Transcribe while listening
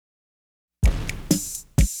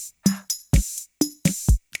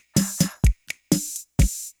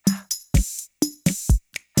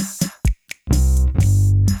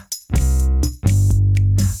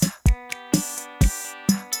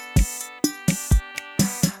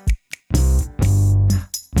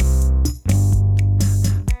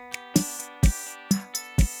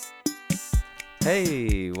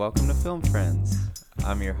Hey, welcome to Film Friends.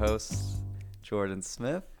 I'm your host, Jordan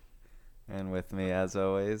Smith, and with me, as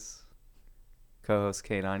always, co-host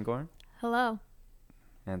Kate Eingorn Hello.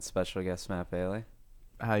 and special guest Matt Bailey.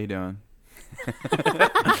 How you doing?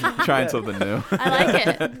 Trying something new. I like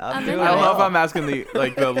it. I'm doing into I don't know if it. I'm asking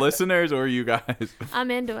the listeners or you guys.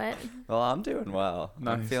 I'm into it. Well, I'm doing well. I'm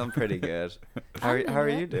Nice. feeling pretty good. How I'm are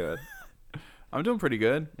into you it. doing? I'm doing pretty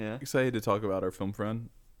good. Yeah. Excited to talk about our film friend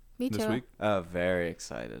Me this too. week. Oh, very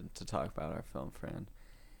excited to talk about our film friend.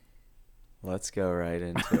 Let's go right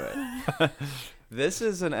into it. This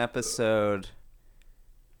is an episode.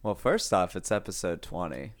 Well, first off, it's episode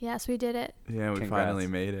 20. Yes, we did it. Yeah, we Congrats. finally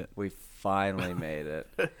made it. We finally made it.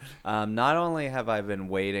 Not only have I been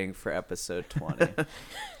waiting for episode 20,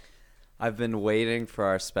 I've been waiting for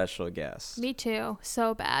our special guest. Me too.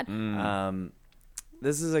 So bad.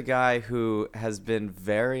 This is a guy who has been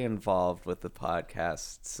very involved with the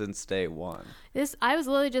podcast since day one. I was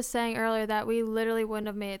literally just saying earlier that we literally wouldn't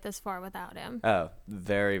have made it this far without him. Oh,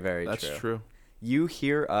 very, very That's true. true. You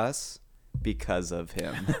hear us because of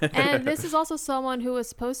him. And this is also someone who was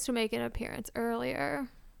supposed to make an appearance earlier,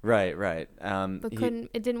 Right. but couldn't.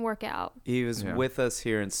 It didn't work out. He was Yeah. with us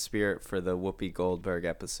here in spirit for the Whoopi Goldberg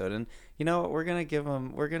episode, and you know what? We're gonna give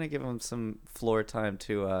him some floor time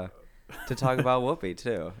to talk about Whoopi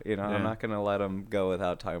too. You know, I'm Yeah. not gonna let him go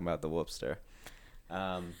without talking about the Whoopster.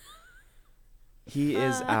 He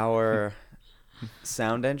is our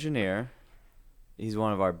sound engineer. He's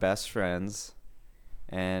one of our best friends,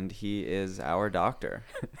 and he is our doctor.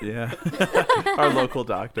 Yeah. Our local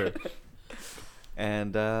doctor.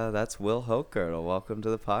 And that's Will Hochgirdle. Welcome to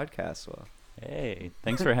the podcast, Will. Hey,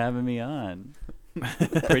 thanks for having me on.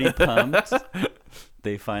 Pretty pumped.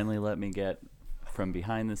 They finally let me get from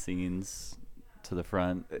behind the scenes to the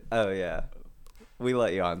front. Oh yeah, we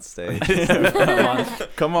let you on stage.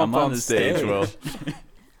 Come on, I'm on on the stage, stage.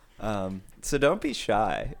 Will. So don't be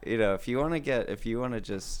shy. You know, if you want to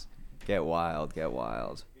just get wild, get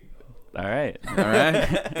wild. All right. All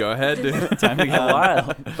right. Go ahead, dude. Time to get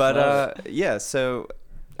wild. But yeah. So,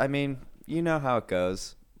 I mean, you know how it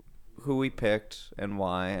goes. Who we picked and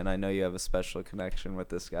why, and I know you have a special connection with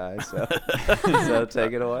this guy. So, so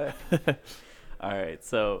take it away. All right.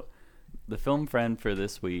 So the film friend for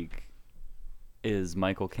this week is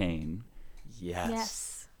Michael Caine.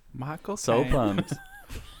 Yes. Michael So Caine. pumped.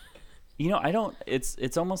 You know,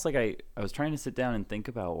 it's almost like I was trying to sit down and think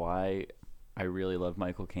about why I really love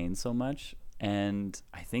Michael Caine so much. And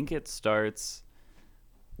I think it starts,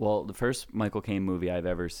 well, the first Michael Caine movie I've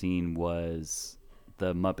ever seen was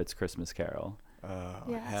The Muppets Christmas Carol, Oh,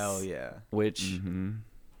 Yes. hell yeah. which Mm-hmm.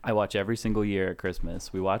 I watch every single year at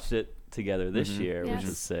Christmas. We watched it together this year, which Yes.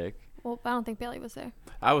 is sick. Well, I don't think Bailey was there.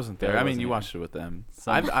 I wasn't there. There I mean, wasn't you it. watched it with them.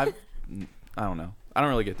 Some- I don't know. I don't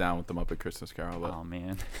really get down with the Muppet Christmas Carol, but Oh,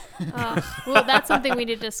 man. Well, that's something we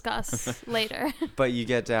need to discuss later. But you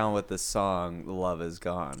get down with the song "Love Is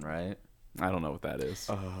Gone," right? I don't know what that is.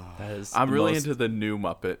 That is I'm the really most- into the new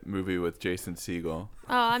Muppet movie with Jason Segel.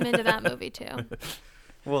 Oh, I'm into that movie too.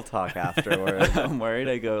 We'll talk afterward. I'm worried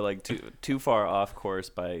I go like too far off course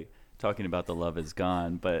by talking about The Love Is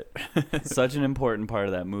Gone, but such an important part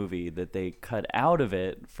of that movie that they cut out of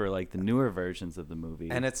it for like the newer versions of the movie.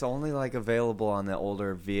 And it's only like available on the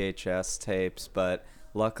older VHS tapes, but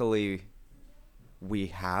luckily we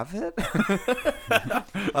have it.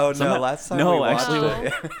 Oh no, Somehow- last time no, we watched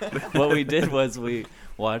actually- it. what we did was we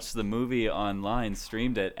watched the movie online,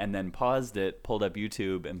 streamed it, and then paused it, pulled up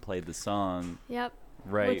YouTube, and played the song Yep.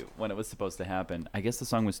 right when it was supposed to happen. I guess the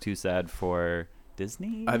song was too sad for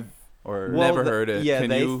Disney. I've or Never heard it. Yeah,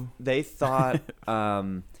 Can you- they thought.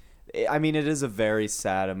 I mean, it is a very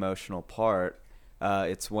sad, emotional part.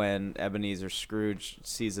 It's when Ebenezer Scrooge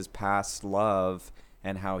sees his past love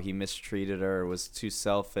and how he mistreated her, was too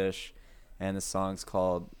selfish, and the song's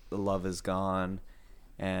called "Love Is Gone,"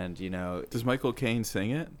 and you know Does Michael Caine sing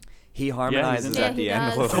it? he harmonizes in at there. the Yeah,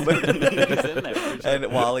 end he a little bit. He's in there for sure.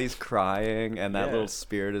 And while he's crying, and that Yeah. little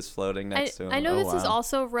spirit is floating next to him. I know Oh, this is wow.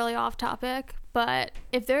 also really off topic, but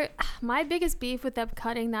my biggest beef with them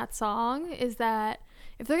cutting that song is that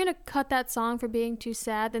if they're gonna cut that song for being too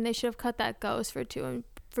sad, then they should have cut that ghost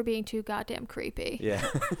for being too goddamn creepy. Yeah.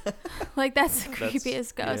 Like that's the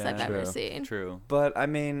creepiest ghost I've yeah, ever true. seen. True. But I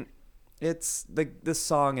mean, it's the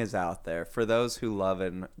song is out there for those who love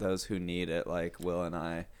it and those who need it, like Will and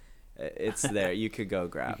I. It's there. You could go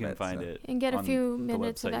grab You it. can find so. it And get a on few the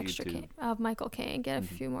minutes of website, extra YouTube. of Michael Caine. Get a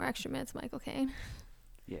few more extra minutes of Michael Caine.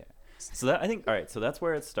 Yeah. So that I think all right. So that's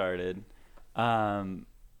where it started,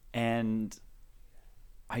 and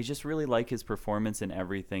I just really like his performance in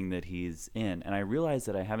everything that he's in. And I realized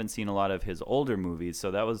that I haven't seen a lot of his older movies,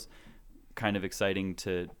 so that was kind of exciting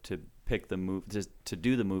to pick to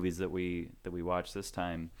do the movies that we watch this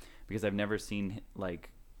time, because I've never seen like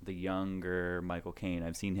the younger Michael Caine.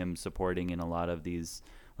 I've seen him supporting in a lot of these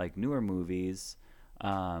like newer movies,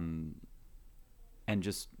 and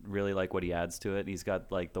just really like what he adds to it. He's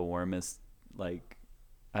got like the warmest, like,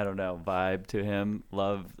 I don't know, vibe to him.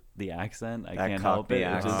 Love the accent. I can't help it.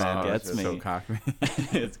 It just gets me. So cockney.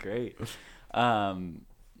 It's great.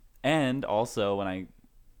 And also when I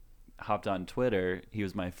hopped on Twitter, he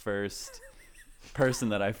was my first person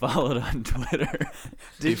that I followed on Twitter.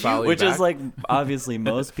 Did you follow Which back? is like obviously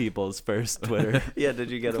most people's first Twitter. Yeah,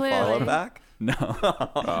 did you get Clearly. a follow back?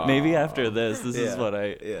 No. Maybe after this is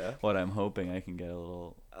Yeah, what I'm hoping I can get a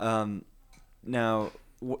little. Now,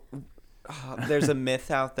 there's a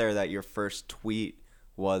myth out there that your first tweet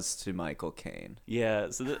was to Michael Caine.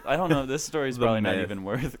 Yeah, so I don't know. This story is The probably not myth. even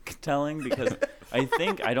worth telling, because I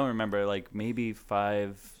don't remember, like maybe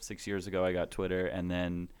 5-6 years ago I got Twitter and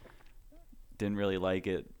then didn't really like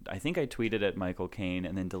it. I think I tweeted at Michael Caine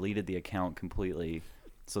and then deleted the account completely,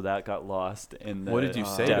 so that got lost in the What did you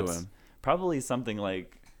say to depths. him? Probably something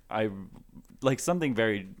like something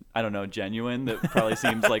very, I don't know, genuine that probably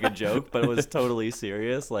seems like a joke, but it was totally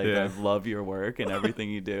serious. Like, Yeah. I love your work and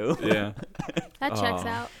everything you do. Yeah. That checks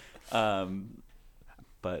out.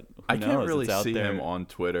 But who I can't knows? really It's out see there. him on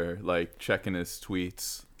Twitter, like checking his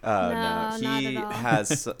tweets. No, not he at all.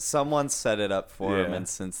 has someone set it up for him, Yeah. and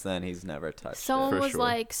since then he's never touched Someone it. For was sure.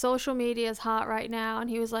 like, social media is hot right now, and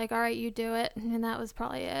he was like, all right, you do it, and that was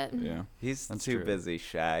probably it. Yeah. He's That's too true. busy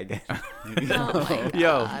shagging. Oh my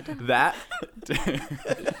Yo, god. that.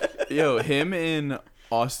 Yo, him in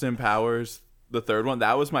Austin Powers, the third one.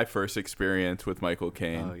 That was my first experience with Michael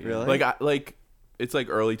Caine. Oh, yeah. Really? It's like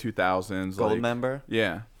early 2000s. Gold like, member?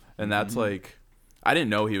 Yeah, and that's like, I didn't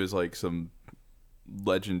know he was like some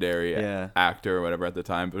legendary Yeah. actor or whatever at the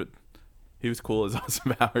time, but he was cool as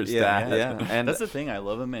Austin Powers. Yeah, dad. yeah. And That's the thing. I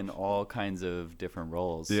love him in all kinds of different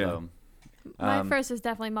roles. Yeah. So. My first is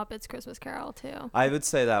definitely Muppets Christmas Carol, too. I would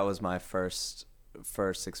say that was my first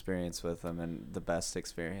experience with him, and the best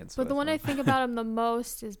experience. But with the one him. I think about him the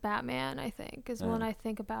most is Batman, I think, is Yeah. one I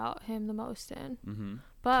think about him the most in. Mm-hmm.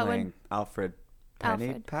 But playing Alfred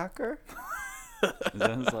Alfred. Pennypacker. Is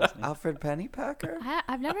that his last name? Alfred Pennypacker.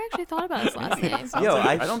 I've never actually thought about his last name. Sounds Yo,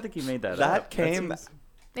 like- I I don't think he made that that up. came- seems-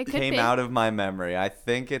 It could Came be. out of my memory. I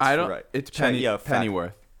think it's I don't. right. It's Yeah, fact-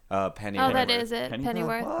 Pennyworth. Penny. Oh, that Pennyworth. is it. Penny-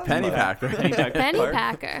 Pennyworth. What? Pennypacker.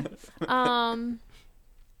 Pennypacker.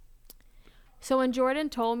 So when Jordan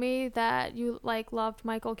told me that you like loved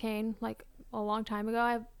Michael Caine like a long time ago,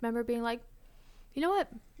 I remember being like, you know what?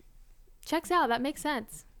 Checks out. That makes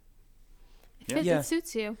sense. It fits. Yeah. It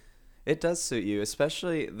suits you. It does suit you,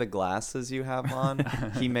 especially the glasses you have on.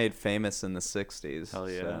 He made famous in the 60s. Hell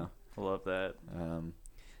yeah. So, I love that.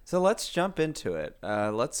 so let's jump into it.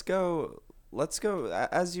 Let's go.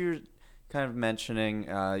 As you're kind of mentioning,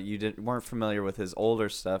 you weren't familiar with his older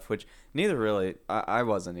stuff, which neither really. I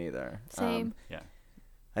wasn't either. Same. Yeah.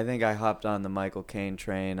 I think I hopped on the Michael Caine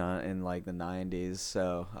train in like the 90s,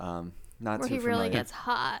 so not Where too he familiar. really gets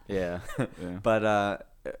hot. Yeah. Yeah. But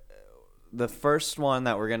the first one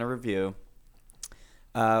that we're going to review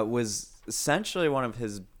was essentially one of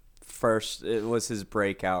his first. It was his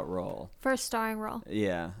breakout role. First starring role.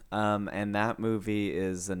 Yeah. And that movie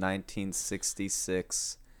is the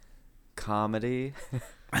 1966 comedy.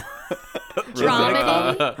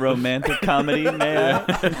 Dramedy. Romantic comedy, man.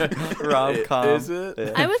 Rom-com. Is it?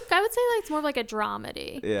 Yeah. I would say like it's more of like a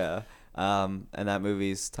dramedy. Yeah. And that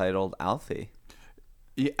movie's titled Alfie.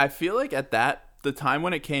 Yeah, I feel like at the time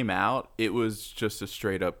when it came out, it was just a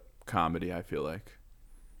straight up comedy. I feel like.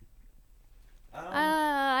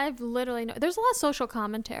 I've literally there's a lot of social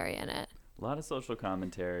commentary in it. A lot of social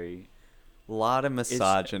commentary. A lot of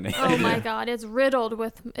misogyny. Oh my god, it's riddled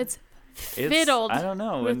with it's fiddled. I don't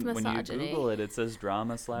know. with When you misogyny. Google it, it says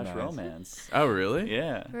drama / Nice. romance. Oh really?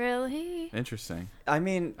 Yeah. Really? Interesting. I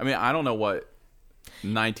mean, I don't know what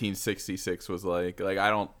 1966 was like. Like I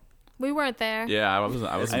don't. We weren't there. Yeah, I was.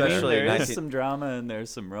 I mean, Especially there is 19 some drama and there's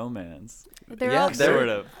some romance. They're yeah, all there- Sort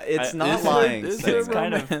of. It's I- not Is lying. Is saying there It's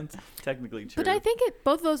kind of- romance? Technically true. But I think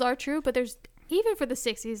both of those are true. But there's even for the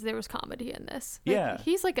 '60s there was comedy in this. Like, Yeah.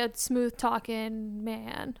 he's like a smooth talking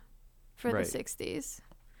man for Right. the '60s.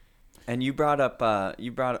 And you brought up,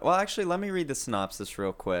 well, actually, let me read the synopsis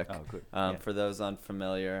real quick. Oh, good. For those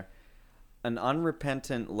unfamiliar. An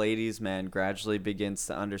unrepentant ladies' man gradually begins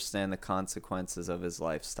to understand the consequences of his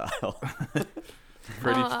lifestyle.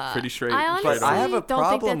 Pretty straight. I straight honestly on. I have a don't think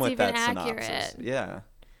problem that's with that even synopsis. accurate. Yeah.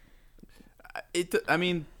 I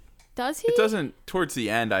mean, Does he? it doesn't. Towards the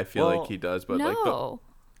end, I feel Well, like he does, but no. like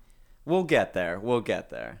We'll get there.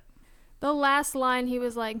 The last line, he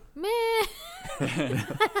was like, meh.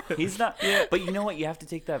 He's not. But you know what? You have to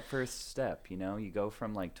take that first step. You know, you go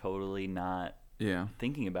from like totally not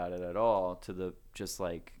thinking about it at all to the just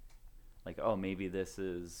like oh, maybe this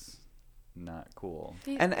is not cool.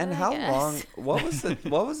 And how long? What was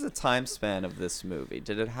the time span of this movie?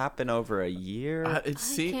 Did it happen over a year? I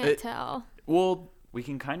can't tell. Well, we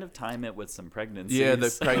can kind of time it with some pregnancies. Yeah,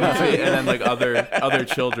 the pregnancy and then like other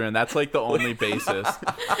children. That's like the only basis.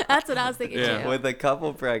 That's what I was thinking too. With a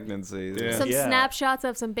couple pregnancies. Yeah. Some snapshots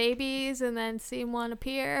of some babies and then seeing one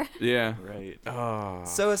appear. Yeah. Right. Oh.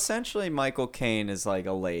 So essentially, Michael Caine is like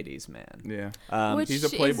a ladies' man. Yeah. Which he's a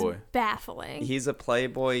playboy. is baffling. He's a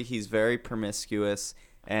playboy. He's very promiscuous,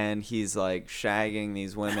 and he's like shagging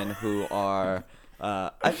these women who are.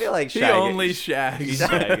 I feel like he only shags. He's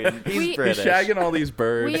We- British. He's shagging all these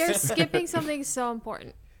birds. We are skipping something so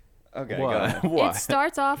important. Okay, go ahead. What? It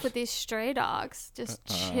starts off with these stray dogs just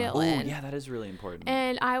Oh, chilling. yeah, that is really important.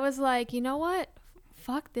 And I was like, you know what?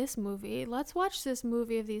 Fuck this movie. Let's watch this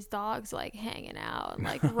movie of these dogs like hanging out and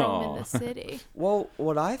like roaming the city. Well,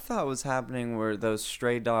 what I thought was happening were those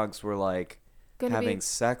stray dogs were like Gonna having be,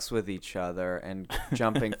 sex with each other and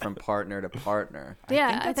jumping from partner to partner.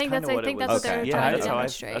 yeah, I think that's kinda what they were Okay. trying Yeah, to that's how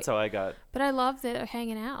demonstrate. that's how I got. But I love that they're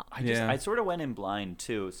hanging out. I sort of went in blind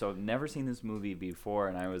too, so I've never seen this movie before,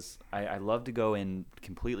 and I love to go in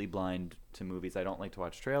completely blind to movies. I don't like to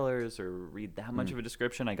watch trailers or read that much of a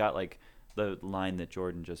description. I got like the line that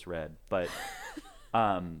Jordan just read, but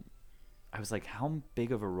I was like, how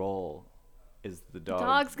big of a role is the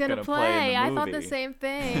Dog's gonna play play. in the I thought movie? the same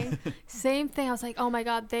thing. Same thing. I was like, oh my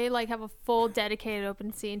god, they like have a full dedicated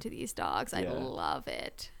open scene to these dogs. I Yeah. love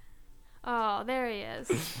it. Oh, there he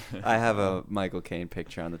is. I have a Michael Caine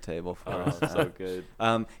picture on the table for Oh, us. so good.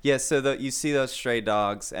 Yeah, so you see those stray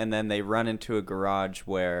dogs, and then they run into a garage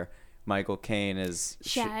where Michael Caine is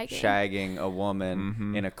shagging a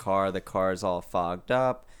woman in a car. The car's all fogged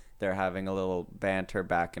up. They're having a little banter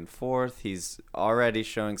back and forth. He's already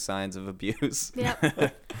showing signs of abuse.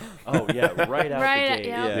 Yep. Oh yeah, right out Right, the gate.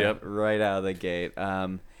 yeah. Yeah, right out of the gate.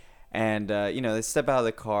 And they step out of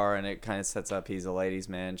the car, and it kind of sets up he's a ladies'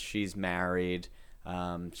 man. She's married.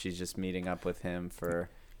 She's just meeting up with him for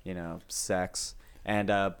sex. And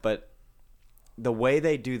but the way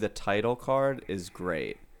they do the title card is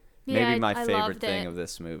great. Yeah, Maybe my I favorite loved thing it. of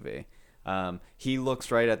this movie. He looks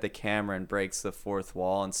right at the camera and breaks the fourth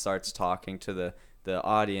wall and starts talking to the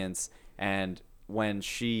audience. And when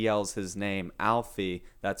she yells his name, Alfie,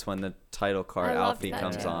 that's when the title card, I loved Alfie, that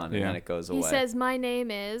comes too. on, Yeah. and then it goes He away. says, "My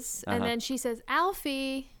name is," and Uh-huh. then she says,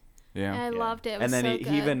 "Alfie." Yeah. And I loved it. It was And then so he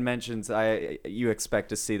good. even mentions, you expect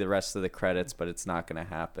to see the rest of the credits, but it's not going to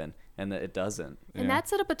happen. And it doesn't. And that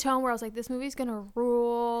set up a tone where I was like, this movie's gonna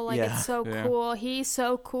rule. Like, Yeah. it's so Yeah. cool. He's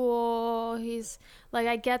so cool. He's like,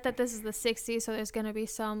 I get that this is the 60s, so there's gonna be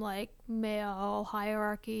some like male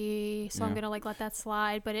hierarchy. So I'm Yeah. gonna like let that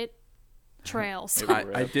slide, but it trails.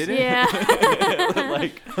 I didn't. Yeah.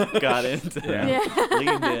 Like got into Yeah.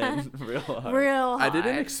 leaned in real hard. Real hard. I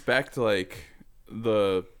didn't expect like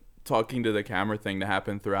the talking to the camera thing to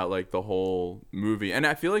happen throughout like the whole movie, and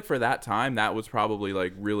I feel like for that time that was probably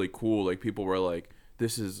like really cool. Like people were like,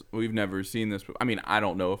 we've never seen this. I mean, I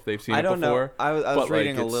don't know if they've seen I it don't before. know. I was but,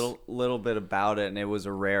 reading like, a it's- little bit about it, and it was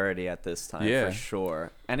a rarity at this time Yeah. for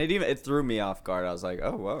sure. And it threw me off guard. I was like,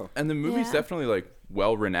 oh whoa. And the movie's Yeah. definitely like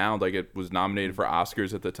well renowned. Like it was nominated for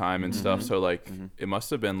Oscars at the time and stuff. So like it must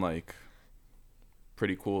have been like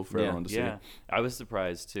pretty cool for Yeah. everyone to see. Yeah, I was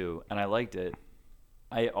surprised too, and I liked it.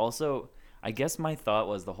 I guess my thought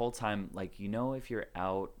was the whole time, like, if you're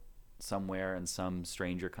out somewhere and some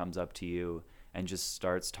stranger comes up to you and just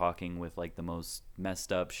starts talking with like the most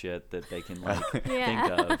messed up shit that they can like Yeah.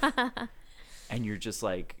 think of, and you're just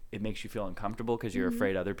like, it makes you feel uncomfortable because you're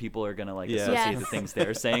afraid other people are gonna like Yeah. associate Yes. the things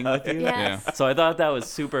they're saying with you. Yes. So I thought that was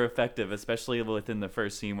super effective, especially within the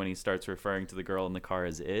first scene when he starts referring to the girl in the car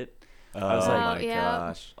as it. I was Oh like, my yeah.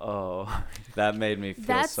 gosh. oh, That made me feel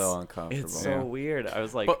That's- so uncomfortable. it's so Yeah. weird. I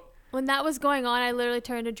was like, But- When that was going on, I literally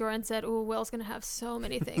turned to Jordan and said, "Ooh, Will's gonna have so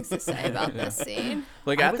many things to say about this scene."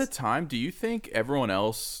 Like I at was- the time, do you think everyone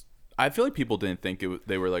else? I feel like people didn't think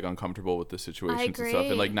they were like uncomfortable with the situations and stuff in agree.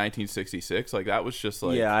 like 1966. Like that was just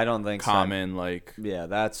like yeah, I don't think common like so. Yeah,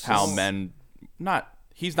 that's how just- men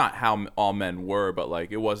he's not how all men were, but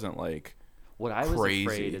like it wasn't like what I was crazy.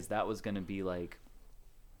 afraid is that was going to be like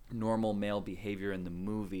normal male behavior in the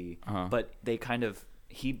movie, Uh-huh. but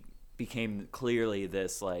he became clearly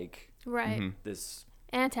this like Right. this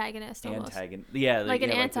Antagonist almost. antagonist, yeah, Like an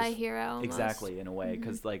this- anti-hero almost. exactly, in a way,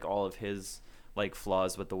 because like all of his like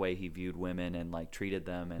flaws with the way he viewed women and like treated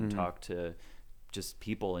them and talked to just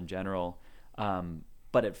people in general,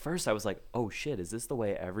 But at first I was like, oh shit, is this the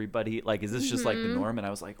way everybody, like, is this just like the norm? And I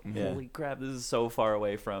was like, holy crap, this is so far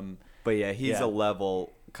away from. But yeah, he's a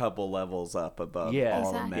couple levels up above all the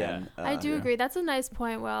Exactly. men. I do agree. That's a nice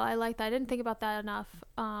point, Will. I like that. I didn't think about that enough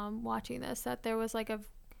watching this, that there was like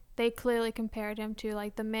they clearly compared him to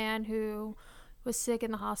like the man who was sick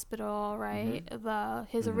in the hospital, right?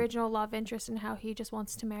 His original love interest, and how he just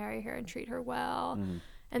wants to marry her and treat her well.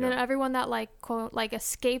 And then everyone that like quote like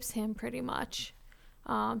escapes him pretty much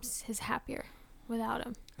is happier without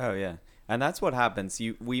him. Oh yeah, and that's what happens.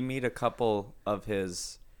 We meet a couple of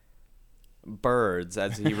his birds,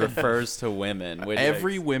 as he refers to women. Which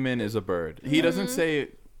Every woman is a bird. He doesn't say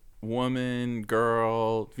woman,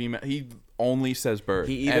 girl, female. He only says bird.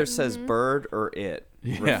 he either says bird or it,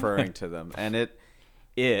 referring to them, and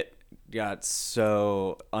it got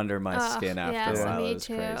so under my skin after a while. me It was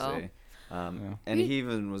too. crazy. And he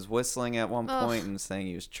even was whistling at one point and saying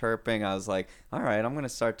he was chirping. I was like, all right, I'm going to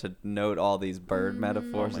start to note all these bird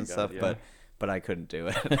metaphors and stuff, but I couldn't do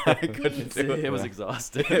it. I couldn't do it. It was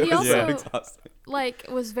exhausting. He also exhausting. like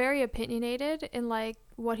was very opinionated in like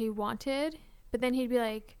what he wanted, but then he'd be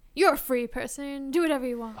like, "You're a free person. Do whatever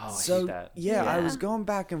you want." Oh, I So hate that. yeah, I Yeah. was going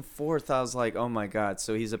back and forth. I was like, oh my god.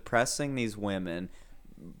 So he's oppressing these women,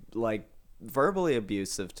 like verbally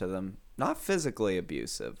abusive to them, not physically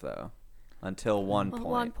abusive though. Until one point.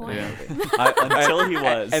 One point. Yeah. Until he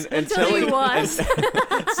was. Until he was.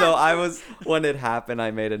 So I was, when it happened, I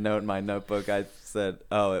made a note in my notebook. I said,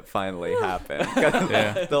 "Oh, it finally happened."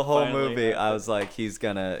 Yeah. The whole Finally movie, I happened. was like, "He's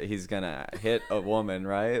gonna hit a woman,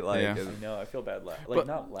 right?" Like, Yeah. I know, I feel bad like But-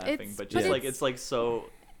 not laughing, It's- but but just like it's- it's like so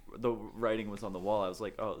the writing was on the wall. I was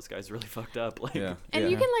like, oh, this guy's really fucked up. Like yeah, And yeah.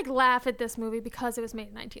 you can like laugh at this movie because it was made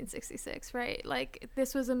in 1966, right? Like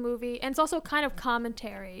this was a movie, and it's also kind of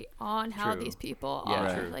commentary on how True. these people Yeah,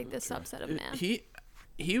 are, true, like this subset of man.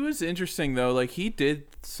 He was interesting though. Like he did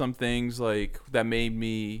some things like that made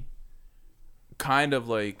me kind of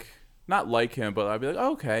like not like him, but I'd be like,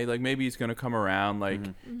 okay, like maybe he's gonna come around. Like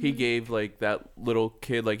he gave like that little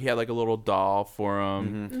kid, like he had like a little doll for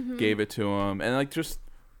him, gave it to him, and like just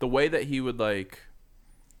the way that he would like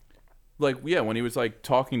yeah, when he was like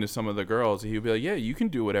talking to some of the girls, he'd be like, yeah, you can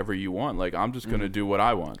do whatever you want. Like I'm just gonna do what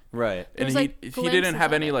I want. Right. And There's, he like, he glimpses didn't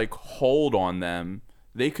have of any it. like hold on them.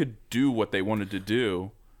 They could do what they wanted to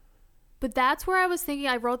do. But that's where I was thinking.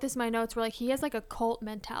 I wrote this in my notes. Where like he has like a cult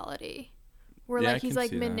mentality, where Yeah, I like he's can like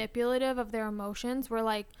see that. manipulative of their emotions. Where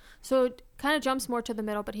like so it kind of jumps more to the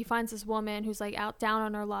middle. But he finds this woman who's like out down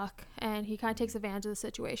on her luck, and he kind of takes advantage of the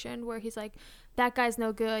situation. Where he's like, that guy's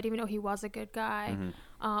no good, even though he was a good guy.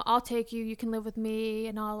 I'll take you. You can live with me,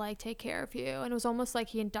 and I'll like take care of you. And it was almost like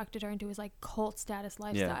he inducted her into his like cult status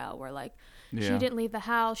lifestyle, where like she Yeah. didn't leave the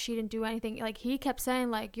house, she didn't do anything. Like he kept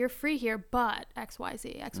saying like, you're free here, but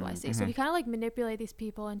XYZ, XYZ. So he kind of like manipulated these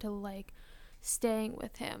people into like staying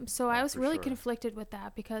with him. So I was for really sure. conflicted with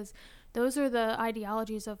that, because those are the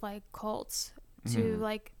ideologies of like cults to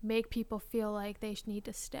like make people feel like they need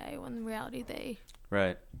to stay, when in reality they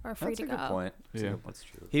Right. are free That's to a go. good point. Yeah. That's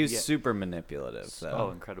true. He was Yeah. super manipulative. So.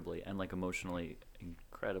 Oh, incredibly, and like emotionally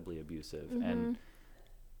incredibly abusive, and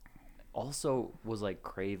also was like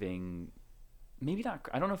craving. Maybe not.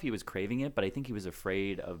 I don't know if he was craving it, but I think he was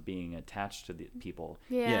afraid of being attached to the people.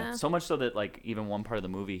 Yeah. So much so that like even one part of the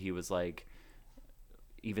movie, he was like,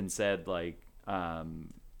 even said like,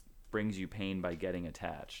 brings you pain by getting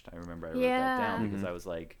attached. I remember I wrote that Yeah. down because I was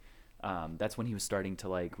like, that's when he was starting to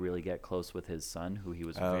like really get close with his son, who he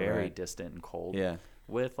was Oh, very right. distant and cold Yeah.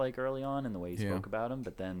 with, like early on, and the way he Yeah. spoke about him,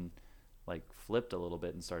 but then like flipped a little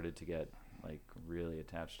bit and started to get like really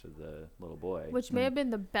attached to the little boy. Which may have been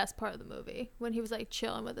the best part of the movie, when he was like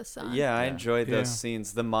chilling with his son. Yeah, I Yeah. enjoyed those Yeah.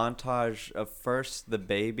 scenes. The montage of first the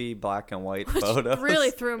baby black and white Which photos. really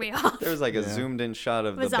threw me off. There was like a Yeah. zoomed in shot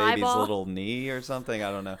of the His baby's eyeball. little knee or something. I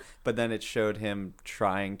don't know. But then it showed him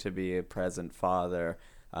trying to be a present father,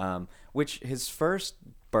 which his first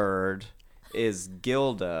bird is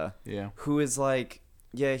Gilda, Yeah. who is like,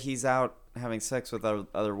 yeah, he's out having sex with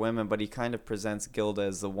other women, but he kind of presents Gilda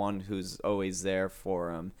as the one who's always there for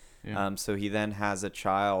him. Yeah. So he then has a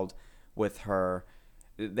child with her.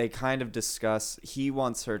 They kind of discuss, he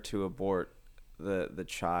wants her to abort the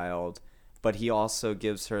child, but he also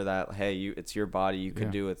gives her that, hey, it's your body, you can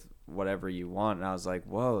Yeah. do with whatever you want. And I was like,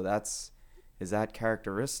 whoa, is that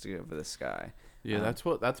characteristic of this guy? Yeah,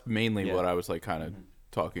 that's mainly yeah. what I was like kind of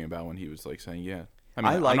talking about when he was like saying, yeah. I I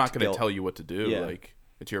mean, I'm not liked going Gil- to tell you what to do. Yeah. Like,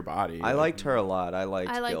 it's your body. I Like, liked her a lot. I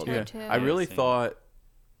liked liked Gilda. her Yeah, too. I really Same. thought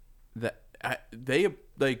that they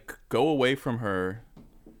like go away from her,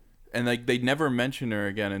 and like they never mention her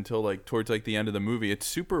again until like towards like the end of the movie. It's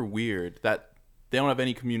super weird that they don't have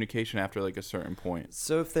any communication after like a certain point.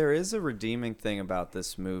 So if there is a redeeming thing about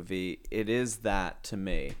this movie, it is that to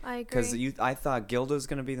me. I agree. Because I thought Gilda's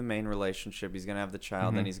going to be the main relationship. He's going to have the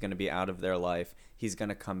child, then he's going to be out of their life. He's going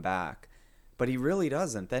to come back. But he really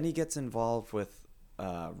doesn't. Then he gets involved with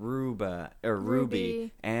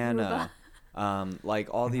Ruby, Anna,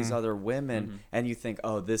 like all these other women. And you think,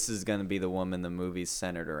 oh, this is going to be the woman the movie's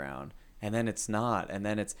centered around. And then it's not. And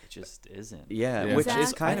then it just isn't. Yeah, which is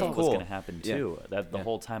Exactly. kind I of thought cool. was going to happen too. That the Yeah.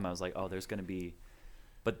 whole time I was like, oh, there's going to be,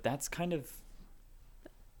 but that's kind of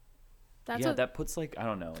That's yeah. what, That puts like I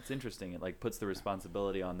don't know. It's interesting. It like puts the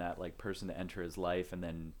responsibility on that like person to enter his life and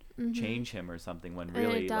then change him or something when And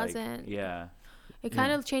really it doesn't. like yeah. it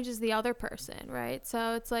kind of changes the other person, right?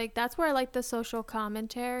 So it's like that's where I like the social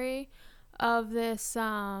commentary of this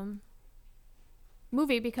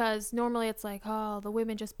movie, because normally it's like, oh, the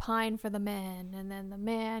women just pine for the men, and then the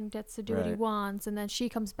man gets to do what he Right. wants, and then she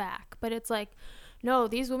comes back. But it's like, no,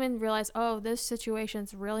 these women realize, oh, this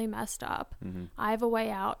situation's really messed up. I have a way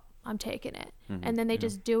out. I'm taking it. And then they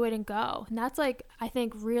just do it and go. And that's like, I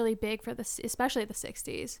think, really big for this, especially the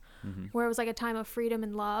 60s, where it was like a time of freedom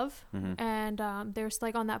and love. And there's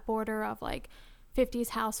like on that border of like 50s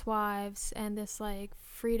housewives and this like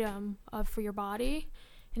freedom of for your body.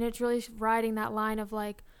 And it's really riding that line of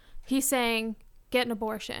like, he's saying, get an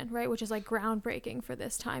abortion, right? Which is like groundbreaking for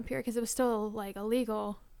this time period, because it was still like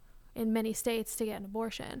illegal in many states to get an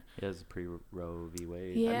abortion. It was pre-Roe v.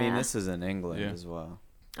 Wade. Yeah. I mean, this is in England Yeah. as well.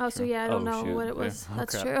 Oh, so yeah, I don't Oh, know shoot. what it Yeah. was. Oh,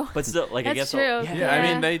 That's crap. true. But still, like I That's guess true. Yeah, I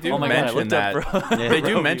mean, they do Oh my God, I mention looked that. up Roe. They do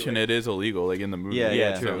Roe v. mention it is illegal, like in the movie. Yeah,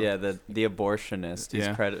 yeah, true. yeah. The abortionist. He's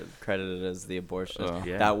Yeah. credited as the abortionist.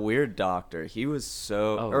 Yeah. That weird doctor. He was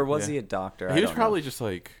so, Oh, or was yeah. he a doctor? He was probably just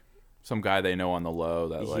like some guy they know on the low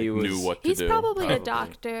that like He was- knew what to He's do. probably a Probably.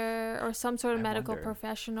 doctor or some sort of I medical wonder.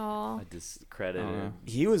 professional. I discredited. Oh,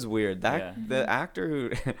 He was weird. That Yeah. the actor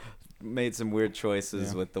who made some weird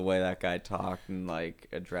choices Yeah. with the way that guy talked and like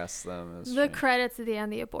addressed them. It was The strange. credits at the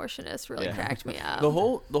end, the abortionist, really Yeah. cracked me up. The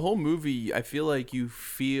whole movie, I feel like you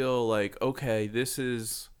feel like, okay, this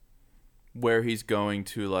is where he's going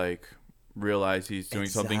to like realize he's doing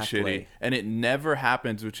something Exactly. shitty, and it never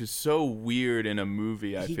happens, which is so weird in a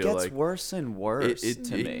movie. I he feel gets like worse and worse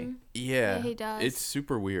to me. Yeah, Yeah, he does. It's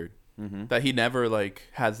super weird Mm-hmm. that he never like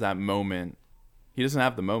has that moment. He doesn't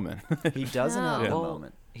have the moment. He doesn't have No. the Well,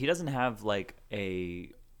 moment. he doesn't have like a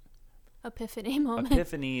Epiphany moment.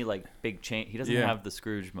 epiphany, like big change. He doesn't Yeah. have the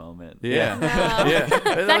Scrooge moment. Yeah. No. Yeah. And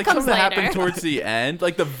then, That like comes something happened later. towards the end,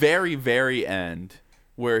 like the very, very end,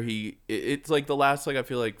 where it's like the last, like I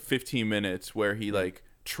feel like 15 minutes where he like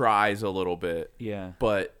tries a little bit, Yeah.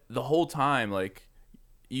 but the whole time, like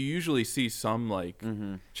you usually see some like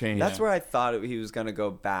change. That's where I thought he was gonna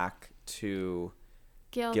go back to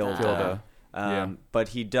Gilda. Gilda. Yeah. But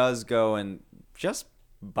he does go and just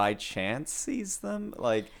by chance sees them,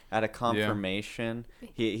 like at a confirmation.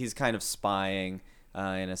 He's kind of spying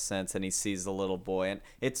in a sense, and he sees the little boy, and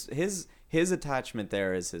it's his attachment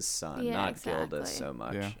there is his son, Yeah, not Gilda exactly. so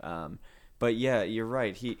much. Yeah. But yeah, you're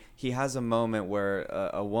right. He has a moment where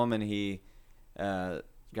a woman he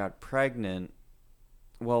got pregnant.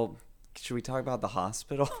 Well, should we talk about the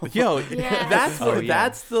hospital? Yo, Yeah. that's Oh, yeah.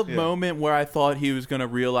 that's the moment where I thought he was gonna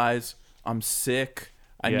realize I'm sick.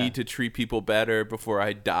 I Yeah. need to treat people better before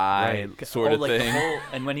I die, sort of like the thing.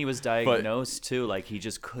 and when he was diagnosed too, like he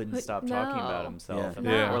just couldn't But stop talking about no. himself, Yeah. and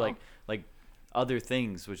Yeah. or like other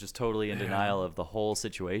things, was just totally in denial of the whole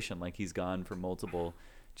situation. Like he's gone for multiple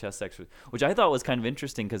chest X-rays, which I thought was kind of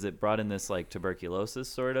interesting because it brought in this like tuberculosis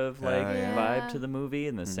sort of like yeah. vibe to the movie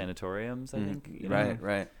and the sanatoriums. I think you know?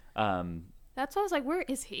 Right. That's why I was like, where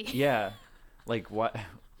is he? Yeah, like what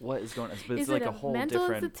is going on? But it's Is like it a whole mental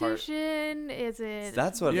different part. institution? Is it?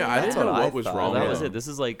 That's what. Yeah, I that's didn't know what what was thought. wrong That with was him. it. This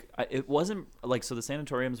is like it wasn't like, so the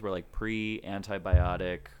sanatoriums were like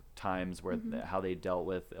pre-antibiotic times where how they dealt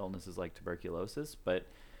with illnesses like tuberculosis, but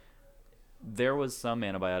there was some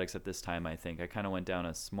antibiotics at this time. I think I kind of went down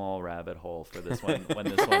a small rabbit hole for this one when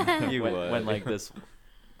this one You when, would. when like this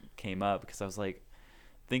came up, because I was like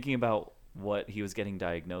thinking about what he was getting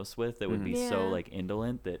diagnosed with that would be so Yeah. like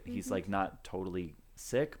indolent that he's like not totally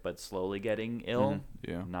sick but slowly getting ill,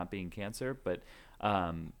 Yeah. not being cancer, but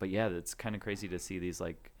yeah, it's kind of crazy to see these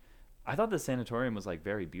like, I thought the sanatorium was like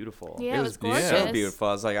very beautiful. Yeah, It it was was gorgeous. So beautiful.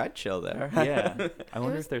 I was like, I'd chill there. Yeah. I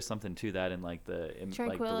wonder was- if there's something to that in like the like the way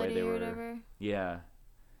Tranquility they or were. whatever. Yeah.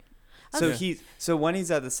 So when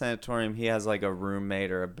he's at the sanatorium, he has like a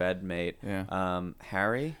roommate or a bedmate. Yeah.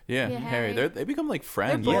 Harry. Yeah, Yeah, Harry. Harry. They become like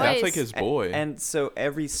friends. They're Like, that's boys. like his boy. And so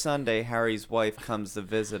every Sunday, Harry's wife comes to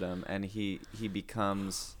visit him, and he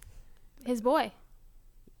becomes His boy.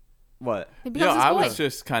 What? He Yeah, becomes his I boy. was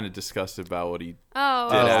just kind of disgusted about what he. Oh,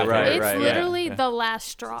 did after. right, it's right, yeah. literally Yeah. the last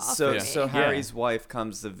straw. So for so me. Harry's wife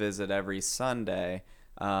comes to visit every Sunday,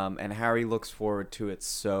 and Harry looks forward to it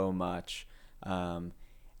so much.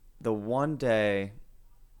 The one day,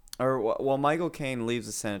 well, Michael Caine leaves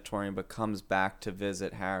the sanatorium but comes back to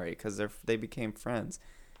visit Harry because they became friends.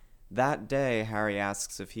 That day, Harry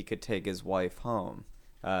asks if he could take his wife home,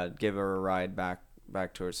 give her a ride back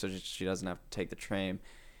to her so she doesn't have to take the train.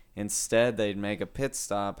 Instead, they'd make a pit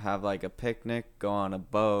stop, have like a picnic, go on a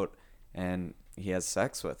boat, and he has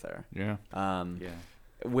sex with her. Yeah. Yeah.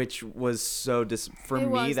 Which was so for It me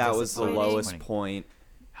was that was the disappointing. lowest point.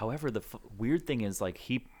 However, the weird thing is, like,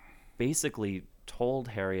 he basically told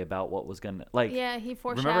Harry about what was gonna, like, Yeah, he remember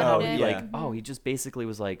foreshadowed how it. he, like, Yeah. he just basically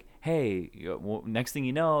was like, hey, next thing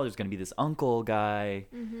you know, there's gonna be this uncle guy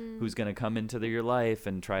Mm-hmm. who's gonna come into your life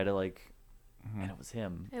and try to, like, and it was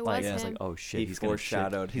him. It Like, was I was him. like, oh shit, He he's gonna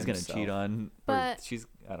foreshadowed cheat. He's gonna cheat himself. on. Or But she's,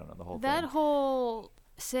 I don't know, the whole That thing. whole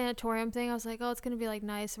sanatorium thing, I was like, oh, it's gonna be like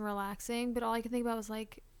nice and relaxing. But all I could think about was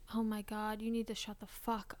like, oh my god, you need to shut the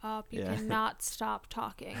fuck up. You Yeah. cannot stop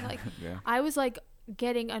talking. Like, Yeah. I was like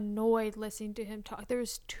getting annoyed listening to him talk. There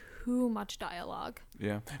was too much dialogue.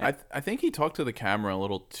 Yeah. I think he talked to the camera a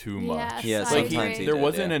little too much. Yes, Yeah, I Like sometimes agree. there did,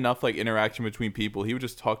 wasn't yeah. enough like interaction between people. He would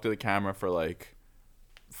just talk to the camera for like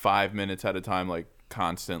 5 minutes at a time, like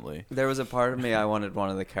constantly. There was a part of me I wanted one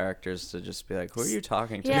of the characters to just be like, "Who are you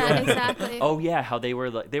talking to?" Yeah, exactly. Oh yeah, how they were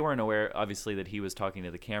like, they weren't aware obviously that he was talking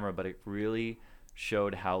to the camera, but it really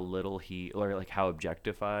showed how little he, or like how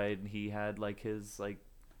objectified he had like his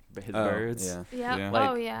birds. Yeah. Yeah. Yeah. Like-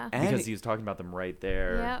 Oh yeah. And Because he was talking about them right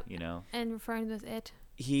there, Yep. you know. And referring to it.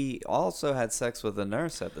 He also had sex with a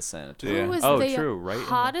nurse at the sanatorium. Who was Oh, the true, right in the-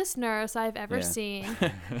 hottest nurse I've ever Yeah. seen?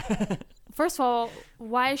 First of all,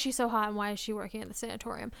 why is she so hot and why is she working at the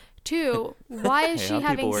sanatorium? Two, why is Hey, she how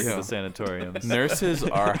having people work Yeah. at the sanatoriums? Nurses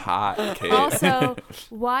are hot, Kate. also,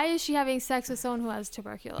 why is she having sex with someone who has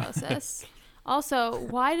tuberculosis? Also,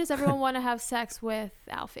 why does everyone want to have sex with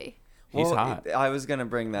Alfie? He's Well, hot. I was gonna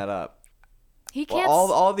bring that up. He Well, can't.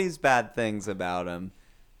 all these bad things about him,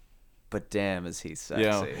 but damn, is he sexy?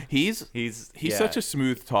 Yeah. He's yeah. such a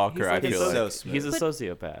smooth talker, I like feel a like. so smooth. He's a But-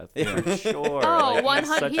 sociopath. Yeah. For sure. Oh, Like,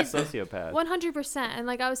 100 he's such a sociopath. 100%. And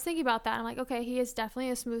like I was thinking about that. I'm like, okay, he is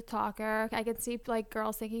definitely a smooth talker. I can see like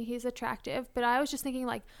girls thinking he's attractive, but I was just thinking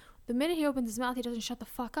like, the minute he opens his mouth, he doesn't shut the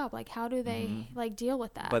fuck up. Like, how do they like deal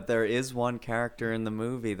with that? But there is one character in the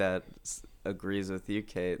movie that agrees with you,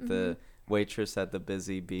 Kate. The waitress at the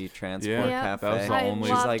Busy Bee Transport Yeah, Yeah. Cafe. that was the I only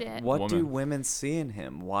She's loved like, it. what do woman. women see in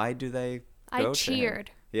him? Why do they I go to him?"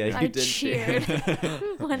 cheered. Yeah, you I did cheered cheer.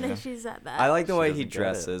 when she said that. I like the She way doesn't he get it.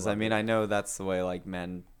 dresses. I Love mean, it. I know that's the way like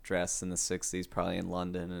men dress in the 60s, probably in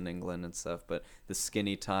London and England and stuff, but the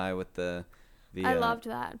skinny tie with the I loved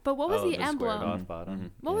that. But what was Oh, the squared emblem? off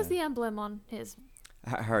bottom. What was Yeah. the emblem on his?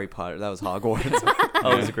 Harry Potter. That was Hogwarts.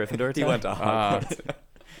 Oh, it was a Gryffindor. He went to Ah, Hogwarts.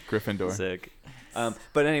 Gryffindor. Sick.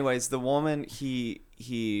 But anyways, the woman he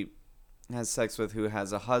has sex with, who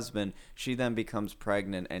has a husband, she then becomes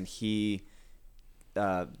pregnant, and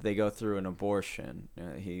they go through an abortion.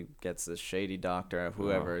 He gets this shady doctor,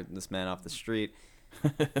 whoever, this man off the street.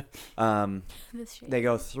 This shade. They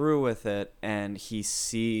go through with it, and he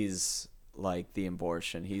sees like the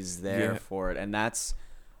abortion. He's there Yeah. for it, and that's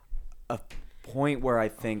a point where I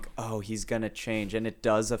think, oh, he's gonna change, and it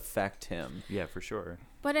does affect him. Yeah, for sure.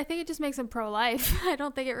 But I think it just makes him pro-life. I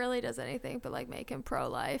don't think it really does anything but like make him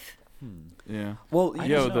pro-life. Yeah. Well, I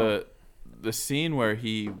Yo, don't know. the scene where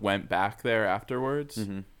he went back there afterwards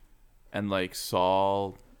and like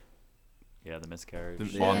saw Yeah, the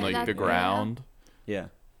miscarriage. the, on like that- the yeah. ground, yeah.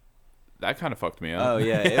 that kind of fucked me up. Oh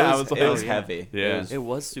yeah, it I was, was it was like- heavy. Yeah. It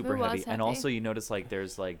was super It was heavy. And heavy. also you notice like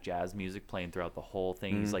there's like jazz music playing throughout the whole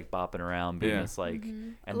thing. He's like bopping around, being Yeah. this like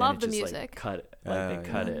and Love then the it just music. like cut it. Oh, Like they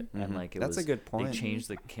cut yeah. it. And like it That's a was good point. They changed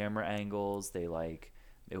the camera angles. They like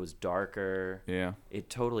it was darker. Yeah. It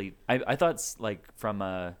totally I thought like from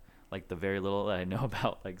like the very little that I know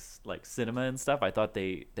about like cinema and stuff, I thought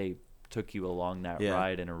they took you along that Yeah.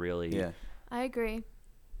 ride in a really Yeah, I agree.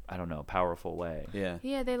 I don't know, powerful way. yeah.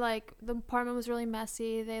 Yeah, they like the apartment was really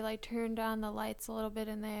messy. They like turned down the lights a little bit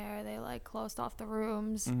in there. They like closed off the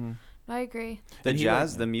rooms. I agree. The And he,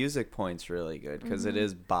 jazz, like- the music point's really good because it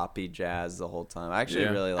is boppy jazz the whole time. I actually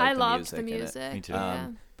Yeah. really like I the loved music the in it. music. Me too. Yeah.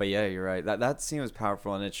 But yeah, you're right. That scene was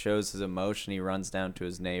powerful, and it shows his emotion. He runs down to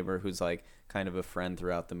his neighbor, who's like kind of a friend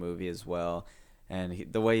throughout the movie as well, and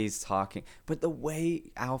the way he's talking, but the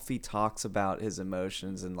way Alfie talks about his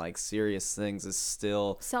emotions and like serious things is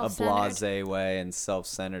still a Self-centered. blasé way and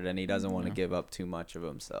self-centered, and he doesn't want to give up too much of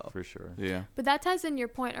himself. For sure. Yeah. But that ties in your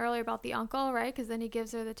point earlier about the uncle, right? Because then he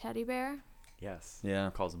gives her the teddy bear. Yes.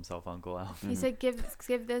 Yeah. Calls himself Uncle Alfie. He said, "Give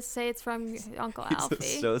this. Say it's from Uncle He's a Alfie."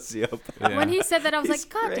 sociopath. Yeah. When he said that, I was He's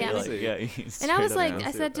like, "God damn it!" crazy. Yeah, he's And I was straight like, up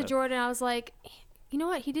I said to sociopath. Jordan, I was like, you know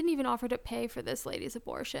what? He didn't even offer to pay for this lady's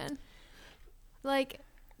abortion. Like,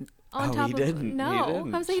 on Oh, top he of didn't. no, He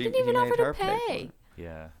didn't. I was like, he She- didn't even he offer made to her pay for pay. it.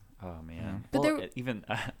 Yeah. Oh man. But Well, there- even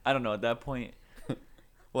I don't know at that point.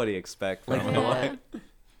 What do you expect? Like, from you him? know Yeah. what?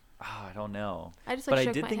 I don't know. I just But like I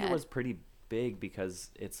shook did my think head. it was pretty big because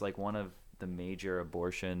it's like one of the major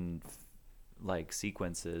abortion like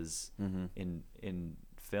sequences Mhm. in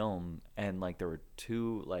film, and like there were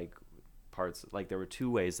two like parts, like there were two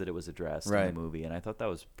ways that it was addressed in Right. the movie, and I thought that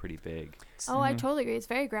was pretty big. Oh, I totally agree. It's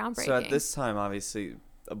very groundbreaking. So at this time, obviously,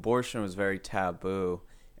 abortion was very taboo,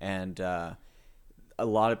 and a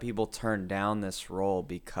lot of people turned down this role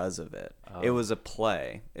because of it. It Oh. was a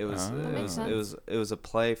play. It was That it makes was it was a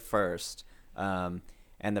play first, and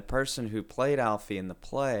the person who played Alfie in the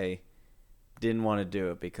play didn't want to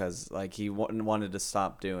do it because like he wanted to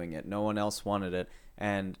stop doing it. No one else wanted it,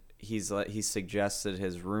 and he suggested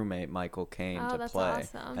his roommate Michael Caine Oh, to that's play,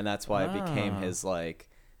 awesome. and that's why it became Ah. his like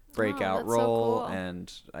breakout that's so role. cool.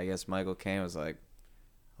 And I guess Michael Caine was like,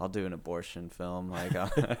 I'll do an abortion film. Like, I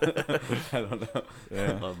don't know.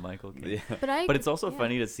 I love Michael Caine. Yeah. But it's also yeah.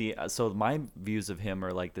 funny to see. So my views of him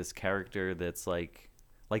are like this character that's like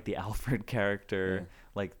the Alfred character,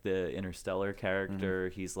 like the Interstellar character.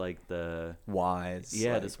 He's like the Wise.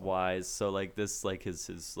 yeah, like, this wise. So like this like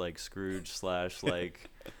his like Scrooge slash like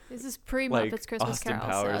This is pre Muppets like Christmas Austin Carol.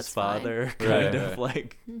 Powers' so it's fine. father Right, kind right. of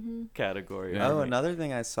like Mm-hmm. category. Yeah. Oh, Like, another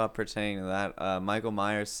thing I saw pertaining to that, Michael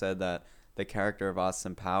Myers said that the character of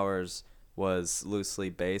Austin Powers was loosely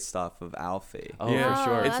based off of Alfie. Oh, yeah, for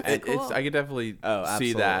sure. It's, that's it's cool. I could definitely Oh,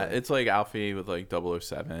 see that. absolutely. It's like Alfie with like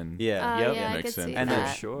 007. Yeah. Yep. Yeah, I Makes could sense. see And that.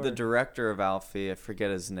 For sure. the director of Alfie, I forget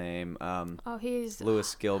his name, Oh, he's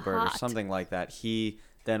Louis Gilbert or hot. something like that. He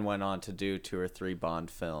then went on to do 2 or 3 Bond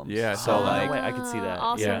films. Yeah, So Oh, like, wait, I could see that.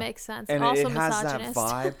 Also Yeah. makes sense. and also it has that misogynist.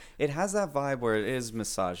 vibe. It has that vibe where it is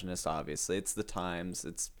misogynist. Obviously, it's the times.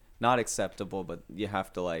 It's not acceptable, but you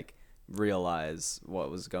have to like realize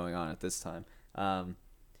what was going on at this time.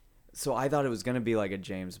 So I thought it was gonna be like a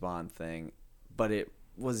James Bond thing, but it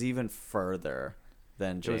was even further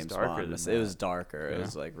than was James darker Bond. than It that. was darker. It Yeah.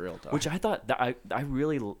 was like real dark. Which I thought that I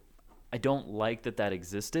really I don't like that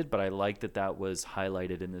existed, but I like that was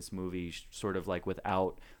highlighted in this movie, sort of like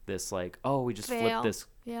without this like, oh, we just Veil. flip this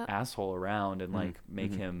Yeah. asshole around and like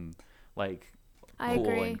make him like I cool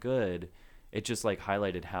agree. and good. It just like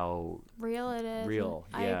highlighted how Real it is. Real,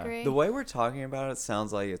 I yeah. agree. The way we're talking about it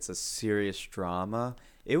sounds like it's a serious drama.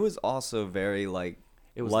 It was also very like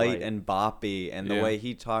it was light and boppy, and the Yeah. way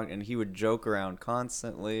he talked, and he would joke around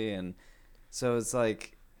constantly, and so it's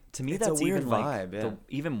like to me it's a that's weird even like vibe, yeah.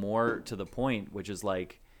 even more to the point, which is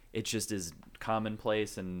like it just is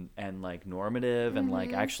commonplace and like normative and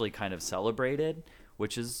like actually kind of celebrated,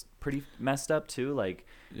 which is pretty messed up too. Like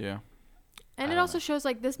Yeah. And I it don't also know. shows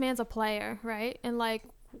like this man's a player, right? And like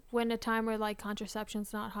when a time where like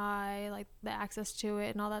contraception's not high, like the access to it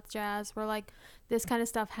and all that jazz, where like this kind of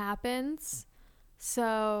stuff happens,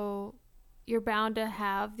 so you're bound to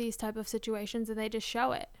have these type of situations, and they just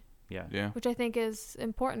show it, yeah, Yeah. which I think is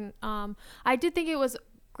important. I did think it was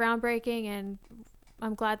groundbreaking, and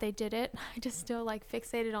I'm glad they did it. I just still like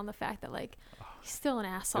fixated on the fact that like he's still an it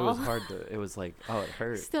asshole. was hard to. It was like, oh, it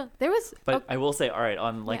hurt. Still, there was. But I will say, all right,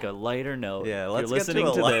 on like Yeah. a lighter note, yeah. if Let's you're get listening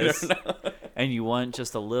to a to lighter this note. and you want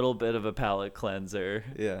just a little bit of a palate cleanser,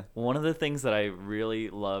 Yeah. one of the things that I really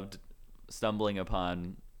loved stumbling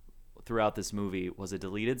upon throughout this movie was a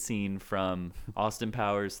deleted scene from Austin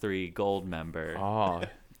Powers 3 Gold Member, Oh.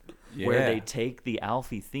 Yeah. where they take the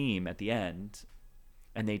Alfie theme at the end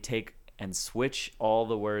and they take and switch all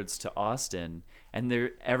the words to Austin,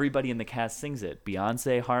 and everybody in the cast sings it.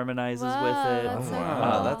 Beyonce harmonizes Whoa, with it. that's so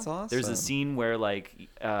Wow, cool. that's awesome. There's a scene where like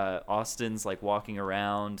Austin's like walking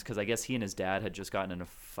around because I guess he and his dad had just gotten in a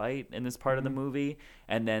fight in this part of the movie,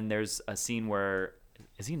 and then there's a scene where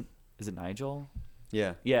is it Nigel?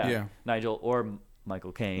 Yeah. Yeah. Nigel or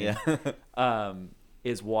Michael Caine. Yeah.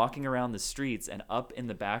 Is walking around the streets, and up in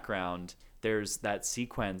the background there's that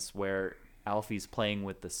sequence where Alfie's playing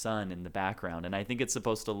with the son in the background, and I think it's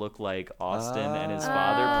supposed to look like Austin and his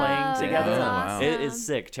father playing together. Wow. It is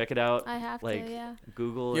sick. Check it out. I have like, to, yeah.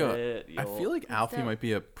 Google Yo, it. I feel like Alfie dope. might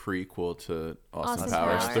be a prequel to Austin Austin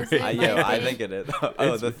Powers Powers, 3. yeah. Yeah, I Maybe. think it is.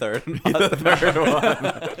 Oh, the third. The third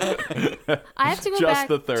one. I have to go Just back.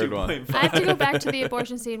 the third one. I have to go back to the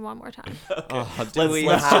abortion scene one more time. Oh, do we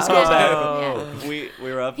Let's have just go to? back. Yeah. We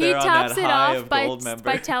were up He there on tops that it high off of by gold member.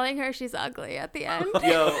 by telling her she's ugly at the end.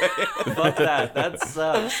 Yo, fuck that. That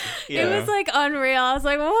sucks. Yeah. It was like unreal. I was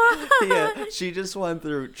like, what? Yeah, she just went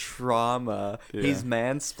through trauma. Yeah. He's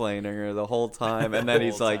mansplaining her the whole time, and then The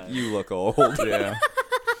he's whole like, time. "You look old." Yeah.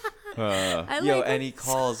 I Yo, like and he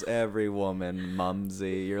calls every woman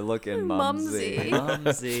mumsy. You're looking mumsy.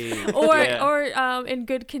 Mumsy. Mumsy. or Yeah. or in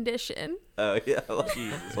good condition. Oh yeah, like,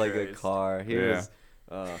 Jesus like a Christ. car. He Yeah.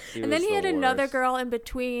 was. And then he had the another worst. girl in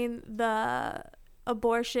between the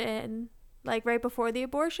abortion, like right before the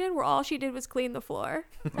abortion, where all she did was clean the floor.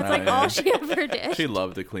 That's like yeah. all she ever did. She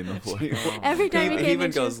loved to clean the floor. Every time he He came even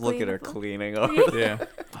in, she goes, was "Look at cleaning her the floor." cleaning." Over Yeah.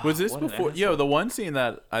 Was this What an before? Yo, the one scene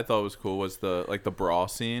that I thought was cool was the bra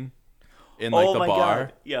scene in Oh the my bar.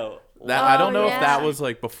 God. Yo. That I don't Oh, know if that yeah. was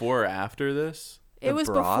like before or after this. It The was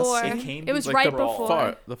bra before. scene? It came It was Like right the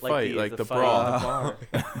before. the fight, like the fight brawl. at the bar.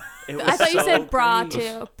 It was I thought you so said bra great.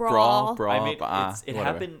 too. Brawl, Brawl. brawl. I mean, it whatever.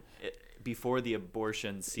 happened before the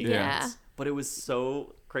abortion sequence, Yeah. but it was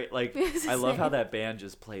so great. Like, It was I love how insane. that band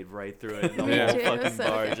just played right through it, and the Me Yeah. whole too, it was fucking so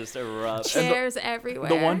bar good. just erupts. Chairs everywhere.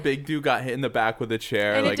 The one big dude got hit in the back with a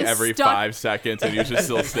chair And it like just every stuck. 5 seconds, and he was just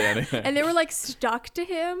still standing there. and they were like stuck to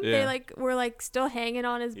him. Yeah. They like were like still hanging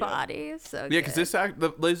on his Yeah. body. So Yeah, because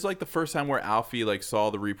good. this is like the first time where Alfie like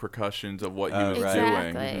saw the repercussions of what he Oh, was right. doing.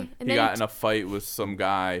 Exactly. And He then got in a fight with some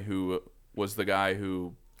guy who was the guy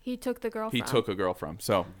who he took the girl he from. took a girl from.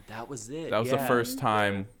 So That was it. that was the yeah. first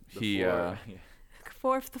time The he. floor,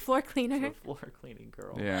 for the floor cleaner. the floor cleaning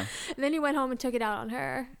girl. Yeah, And then he went home and took it out on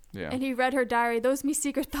her. yeah. And he read her diary. Those me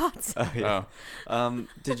secret thoughts. Oh, yeah. Oh,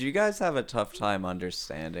 Did you guys have a tough time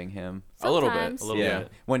understanding him? a little bit. Sometimes. A little Yeah.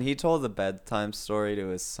 bit. When he told the bedtime story to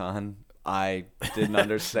his son, I didn't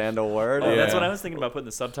understand a word. Oh, of that's it. what I was thinking about putting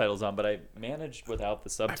the subtitles on, but I managed without the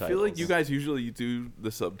I subtitles. feel like you guys usually do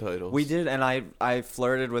the subtitles. We did, and I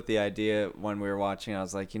flirted with the idea when we were watching. I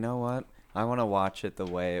was like, you know what? I want to watch it the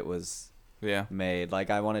way it was Yeah. made. Like,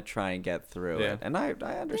 I want to try and get through Yeah. it. And I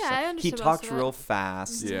understand. I He understood most talks of it. real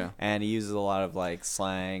fast. Yeah. And he uses a lot of like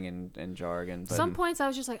slang and jargon. But Some points I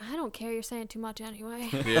was just like, I don't care. You're saying too much anyway.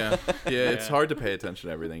 Yeah. Yeah. It's Yeah. hard to pay attention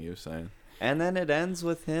to everything you're saying. and then it ends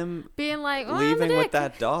with him Being like, oh, leaving I'm a with dick.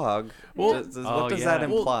 that dog. Well- Oh, what does yeah. that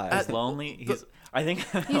Well, imply? at- He's lonely. He's. I think.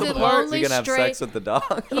 He's a Is lonely he gonna have straight. sex with the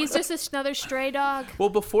dog? He's just another stray dog. Well,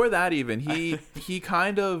 before that, even he's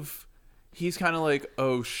kind of like,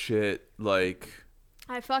 oh shit, like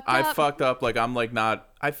I fucked I up. fucked up. Like I'm like not.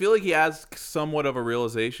 I feel like he has somewhat of a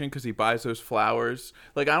realization because he buys those flowers.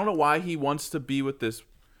 Like I don't know why he wants to be with this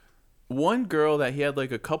one girl that he had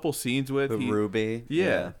like a couple scenes with. The He- Ruby.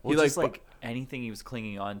 Yeah. Well, He just like, like anything he was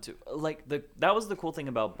clinging on to, like that was the cool thing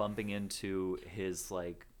about bumping into his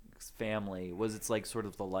like family was it's like sort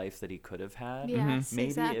of the life that he could have had. Yes,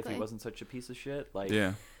 Maybe if exactly. he wasn't such a piece of shit. Like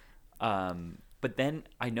yeah. But then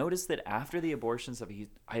I noticed that after the abortion stuff,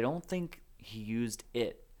 I don't think he used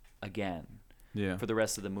it again Yeah. for the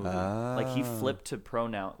rest of the movie. Like he Ah. flipped to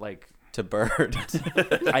pronoun like. To bird.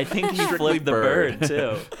 I think he Strictly flipped the bird. bird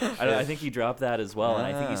too. I think he dropped that as well, and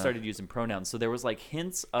I think he Ah. started using pronouns. So there was like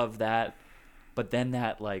hints of that, but then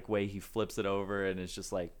that like way he flips it over and it's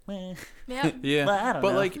just like, eh. Yep. Yeah, Well, I don't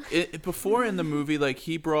but know. like before in the movie, like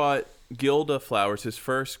he brought Gilda flowers, his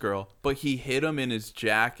first girl, but he hid them in his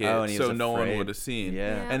jacket Oh, and he so was no one afraid. would have seen.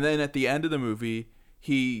 Yeah. And then at the end of the movie,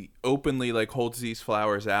 he openly like holds these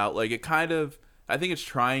flowers out. Like it kind of, I think it's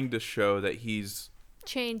trying to show that he's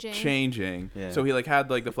Changing. changing. Yeah. So he like had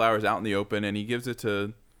like the flowers out in the open, and he gives it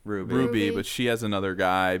to Ruby. Ruby, Ruby. but she has another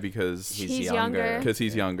guy because He's younger. because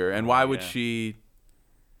he's younger. And why would Yeah. she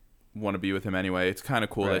want to be with him anyway? It's kind of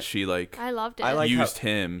cool Right. that she like I loved it. I like used how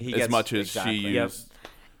him he as gets- much as exactly. she Yep. used.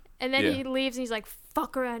 and then yeah. he leaves and he's like,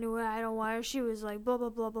 fuck her anyway. I don't want her. She was like, blah, blah,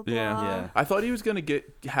 blah, blah, blah. Yeah. Yeah. I thought he was gonna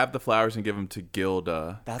have the flowers and give them to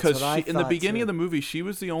Gilda That's because what I in the thought, beginning too. of the movie she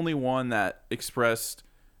was the only one that expressed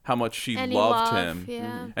how much she Any loved love, him,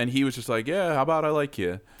 yeah. and he was just like, yeah, how about I like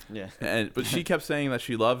you, Yeah. but she kept saying that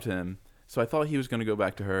she loved him. So I thought he was going to go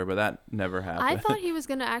back to her, but that never happened. I thought he was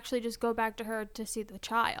gonna actually just go back to her to see the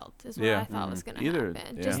child. Is what Yeah. I thought was gonna Either-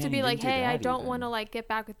 happen. yeah. Just Yeah, to be he like, didn't do hey, I that don't even. want to like get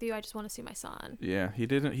back with you. I just want to see my son. Yeah, he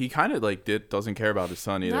didn't. He kind of like doesn't care about his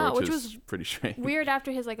son either, No, which which is was pretty strange. Weird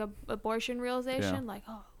after his like abortion realization, Yeah. like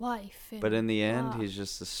life. And But in the end, blah. he's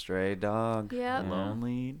just a stray dog. Yep.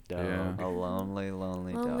 Lonely dog. Yeah. A lonely,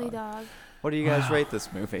 lonely Lonely dog. dog. What do you guys rate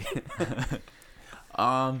this movie?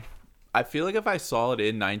 I feel like if I saw it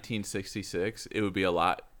in 1966, it would be a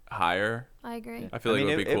lot higher. I agree. I feel like it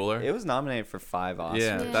would be cooler. It was nominated for 5 Oscars.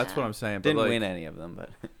 Yeah, Yeah. that's what I'm saying. But Didn't like, win any of them, but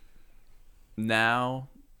now,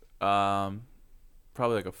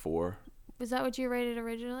 probably like a 4. Was that what you rated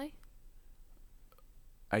originally?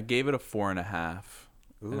 I gave it a 4.5,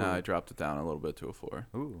 and now Ooh. I dropped it down a little bit to a 4.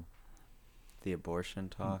 Ooh. the abortion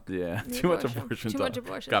talk. Yeah, The too much abortion. abortion Too talk much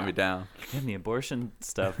abortion got me talk. down. And the abortion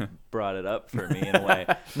stuff brought it up for me in a way.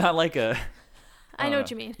 Not like a. I know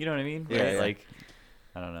what you mean. You know what I mean? Yeah, Right? yeah. Like,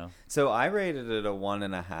 I don't know. So I rated it a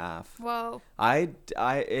 1.5. Whoa.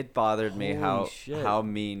 It bothered me Holy how shit. how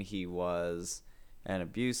mean he was and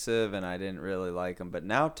abusive, and I didn't really like him. But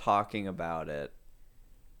now talking about it,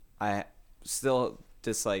 I still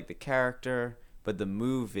dislike the character, but the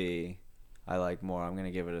movie I like more. I'm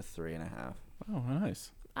gonna give it a 3.5. Oh,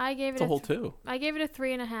 nice. I gave It's it a whole 2. I gave it a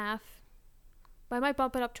 3.5. But I might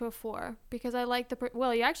bump it up to a 4 because I like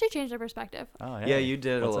Well, you actually changed the perspective. Oh, Yeah, you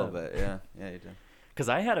did What's a little up? bit. Yeah, you did. Because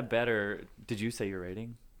I had a better. Did you say your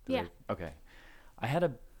rating? Did Yeah. Okay. I had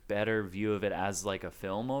a better view of it as like a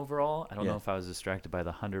film overall. I don't know Yeah. if I was distracted by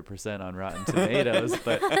the 100% on Rotten Tomatoes,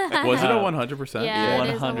 but Was it a 100%? Yeah,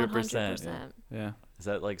 it is a 100%. 100%. Yeah. is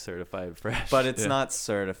that like certified fresh? But it's Yeah. not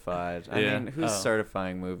certified. I Yeah. mean, who's Oh.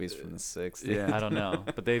 certifying movies from the 60s? Yeah. I don't know,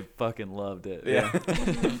 but they fucking loved it. Yeah.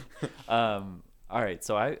 All right,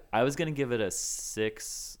 so I was gonna give it a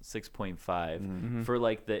 6.5 Mhm. for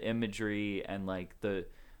like the imagery and like the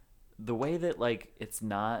way that like it's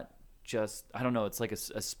not just, I don't know, it's like a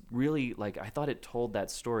really, like, I thought it told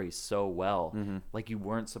that story so well. Like you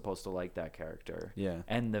weren't supposed to like that character. Yeah.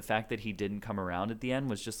 And the fact that he didn't come around at the end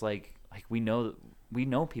was just like we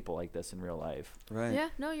know people like this in real life. Right. Yeah,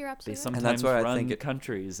 no, you're They absolutely right. sometimes that's where I run think it-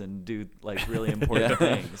 countries and do like really important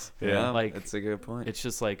things. Yeah. Like That's a good point. it's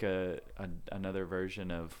just like another version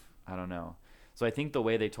of, I don't know. So I think the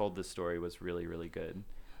way they told the story was really, really good.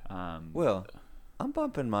 Will, I'm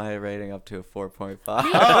bumping my rating up to a 4.5.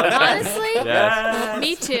 Honestly, Yes.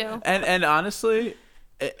 me too. And honestly,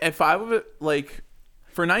 if I would like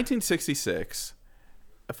for 1966,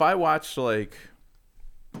 if I watched like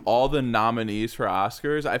all the nominees for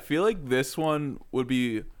Oscars, I feel like this one would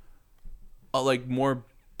be like more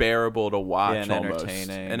bearable to watch, Yeah, and almost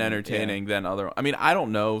entertaining. and entertaining than other. I mean, I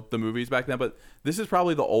don't know the movies back then, but this is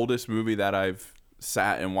probably the oldest movie that I've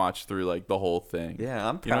sat and watched through like the whole thing. Yeah,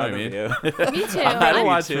 I'm You know proud what I of mean? you. Me too. I don't I-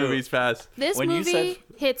 watch too. movies fast. This When you movie said-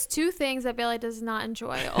 hits two things that Bailey does not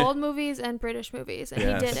enjoy: old movies and British movies, and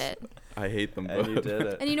Yes. he did it. I hate them And both. you did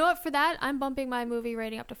it. And you know what? For that, I'm bumping my movie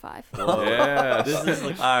rating up to 5. Yeah. This is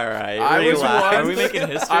like, All right. I was relax. once, Are we making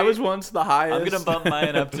history? I was once the highest. I'm gonna bump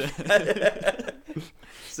mine up to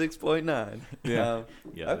 6.9. Yeah.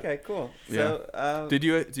 Yeah. Okay, cool. Yeah. So, Did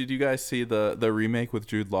you guys see the remake with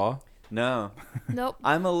Jude Law? no. Nope.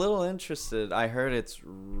 I'm a little interested. I heard it's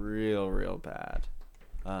real bad.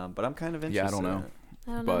 But I'm kind of interested. Yeah, I don't know. in it.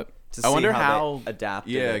 I don't know. But To I see wonder how how- they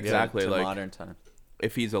adapted yeah, it exactly, to like- modern time.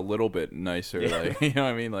 if he's a little bit nicer, Yeah. like you know what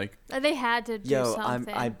I mean, like They had to do Yo,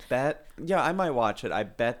 something. I bet. Yeah, I might watch it. I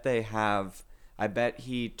bet they have. I bet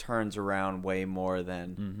he turns around way more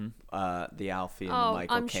than the Alfie and the oh,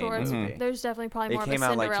 Michael I'm Caine sure it's, movie. there's definitely probably It more came of a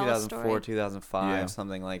out like Cinderella 2004, story. 2005, Yeah.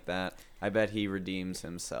 something like that. I bet he redeems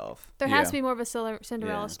himself. There has Yeah. to be more of a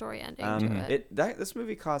Cinderella Yeah. story ending to it. This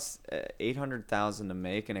movie cost $800,000 to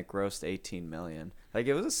make, and it grossed $18 million. Like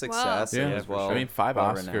it was a success. yeah. It was well. I mean, 5 well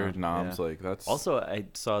Oscar renowned. noms, Yeah. like that's Also, I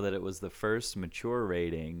saw that it was the first mature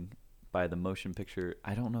rating by the Motion Picture.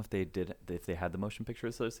 I don't know if they had the Motion Picture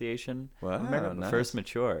Association. Wow, Remember, nice. first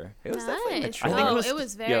mature. It was definitely Nice. mature. I think Oh, it was, it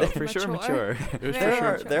was very yeah, for sure mature. mature. it was Very for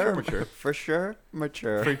sure, There mature. were for sure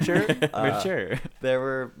mature. For sure, Uh, mature. There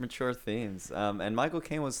were mature themes. And Michael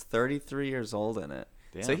Caine was 33 years old in it.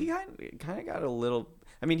 So Damn. he kind of got a little.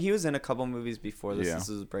 I mean, he was in a couple movies before this. Yeah. This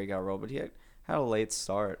was his breakout role, but he had a late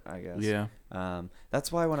start, I guess. Yeah.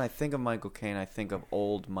 That's why when I think of Michael Caine, I think of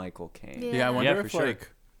old Michael Caine. Yeah. Yeah, I wonder for if sure. like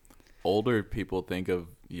older people think of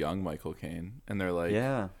young Michael Caine and they're like,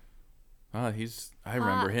 Yeah. Oh, I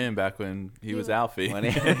remember him back when he was Alfie. When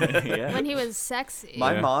he- Yeah. When he was sexy.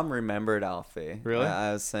 My Yeah. mom remembered Alfie. Really?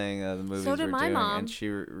 I was saying the movies So did we're my doing, mom. and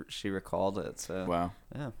she recalled it. So Wow.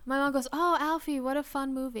 yeah, My mom goes, "Oh, Alfie, what a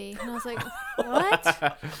fun movie!" And I was like, "What?"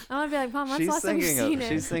 I want to be like, "Mom, when's the last time you've seen it?"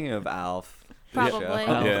 she's thinking of Alf. Probably.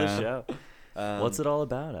 Alf Yeah. the show. What's it all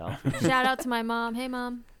about, Al? Shout out to my mom. Hey,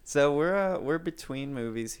 mom. So we're between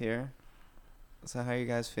movies here. So how you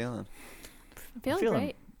guys feeling? I'm feeling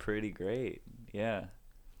great. Pretty great. Yeah.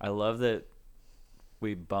 I love that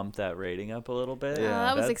we bumped that rating up a little bit. Yeah.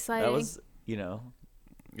 That was exciting. That was,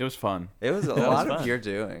 It was fun. It was a That was lot of fun. your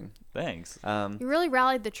doing. thanks. You really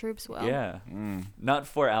rallied the troops well. Yeah. Not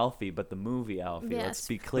for Alfie, but the movie Alfie. Let's Yes.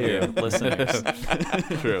 be clear, Yeah. listeners.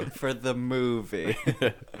 True. For the movie.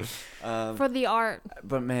 For the art,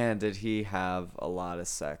 But man, did he have a lot of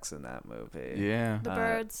sex in that movie. Yeah. the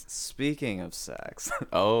birds. Speaking of sex.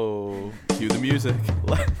 Oh, cue the music.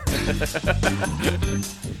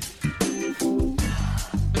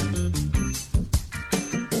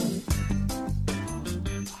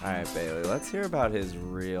 All right, Bailey, let's hear about his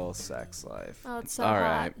real sex life. Oh, it's so All hot.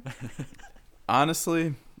 right.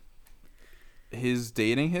 Honestly, his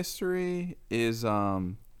dating history is I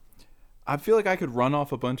feel like I could run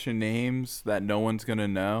off a bunch of names that no one's gonna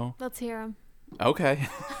know. Let's hear him. Okay.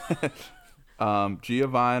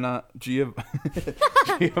 Giovanna.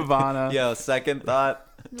 Yo, second thought.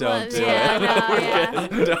 Don't do yeah, it. No, yeah. I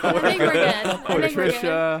think we're good. I think we're good.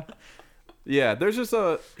 Patricia. Yeah, there's just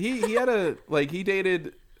he had he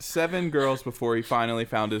dated 7 girls before he finally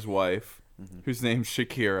found his wife, whose name's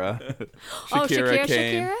Shakira. Oh,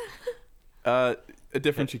 Shakira? A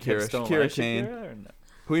different Shakira. Hips don't Shakira like Kane, Shakira or no?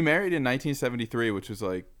 who he married in 1973, which was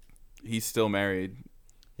like he's still married.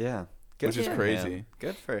 Yeah. Which is for crazy. him.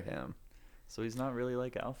 Good for him. So he's not really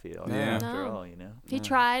like Alfie Yeah. after No. all, He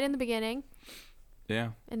tried in the beginning, Yeah.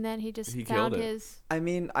 and then he just He found killed it. his. I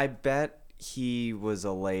mean, I bet he was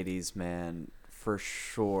a ladies' man for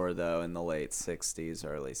sure, though, in the late 60s,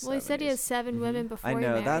 early 70s. Well, he said he has 7 women before I he know,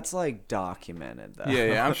 married. that's like documented, though.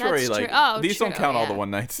 Yeah, I'm sure That's he true. like Oh, these don't true, count all the yeah.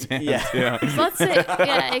 one night stands. Yeah. So let's say,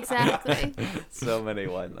 yeah, exactly. So many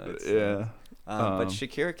one nights. Yeah. But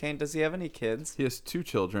Shakira Kane, does he have any kids? He has 2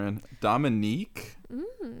 children, Dominique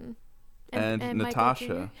and Michael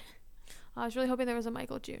Natasha. Jr. I was really hoping there was a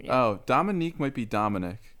Michael Jr. Oh, Dominique might be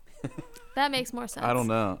Dominic. That makes more sense. I don't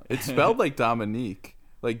know. It's spelled like Dominique,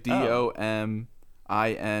 like Oh. Dominique.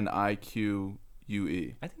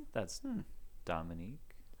 I think that's Dominique.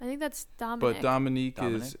 I think that's Dominic. But Dominique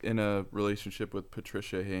is Dominic? in a relationship with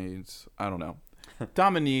Patricia Haynes. I don't know.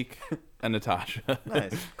 Dominique and Natasha.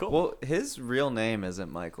 Nice. Cool. Well, his real name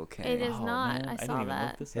isn't Michael Caine. It is Oh, not. man, I didn't saw even look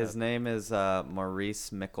that. this His up. name is Maurice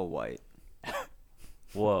Micklewhite.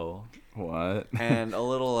 Whoa. What? And a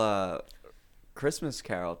little Christmas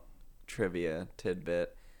Carol trivia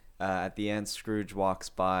tidbit. At the end, Scrooge walks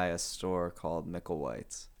by a store called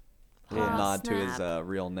Micklewhite's. A little Oh, nod to his snap.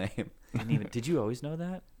 real name. Did you always know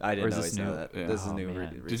that? I Or didn't is always this know new? that. Yeah. This is Oh, new.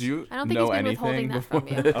 man. Did you I don't think know he's been withholding anything that from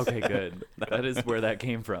before? you. Okay, good. That is where that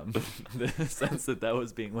came from. The sense that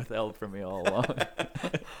was being withheld from me all along.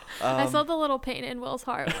 I saw the little pain in Will's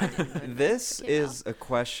heart. This You know. is a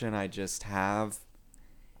question I just have.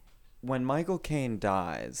 When Michael Caine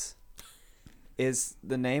dies, is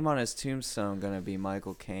the name on his tombstone going to be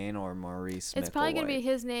Michael Caine or Maurice It's probably going to be Micklewhite?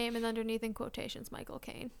 his name and underneath in quotations, Michael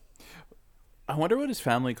Caine. I wonder what his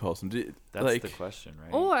family calls him. That's like, the question,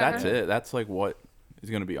 right? Or that's it. That's like what is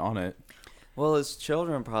going to be on it. Well, his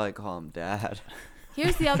children probably call him Dad.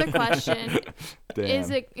 here's the other question: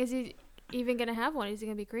 Damn. Is he even going to have one? Is he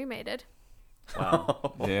going to be cremated?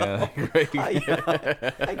 Wow. Yeah. Great.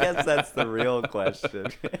 I guess that's the real question.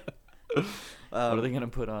 What are they gonna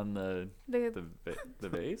put on the The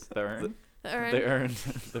vase? The urn? urn. The urn.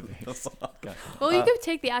 The vase. God. Well, you could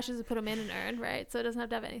take the ashes and put them in an urn, right? So it doesn't have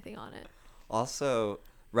to have anything on it. Also,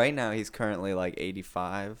 right now he's currently like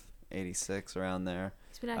 85, 86, around there.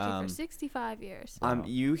 He's been acting Um, for 65 years. Wow.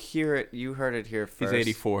 You hear it. You heard it here first. He's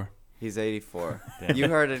 84. He's 84. Damn. You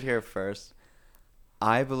heard it here first.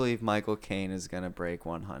 I believe Michael Caine is gonna break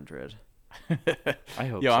 100. I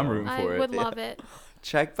hope Yo, so. I'm rooting I for it. would love it.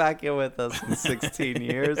 Check back in with us in 16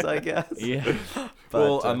 years, I guess. Yeah. But,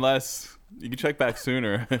 Well, unless you can check back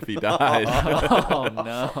sooner if he died. Oh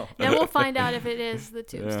no. Then we'll find out if it is the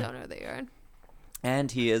tombstone or the urn.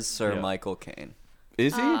 and he is Sir Yeah. Michael Caine.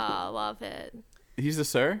 Is he? Oh, love it. He's a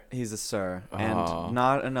sir? He's a sir, Oh. and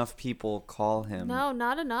not enough people call him No,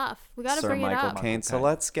 not enough. We got to Sir bring Michael it up. Caine. So Okay.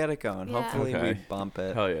 let's get it going. Yeah. Hopefully we Okay. bump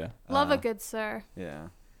it. Hell yeah. Love Uh, a good sir Yeah.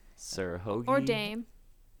 Sir Hoagie. or dame.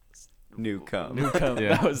 Newcomb. Newcomb.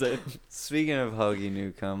 Yeah. That was it. Speaking of Hoagie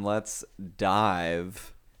Newcomb, let's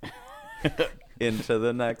dive into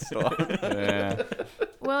the next one. Yeah.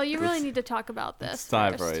 Well, you really need to talk about this. Let's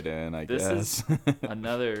dive first. right in, I This guess. is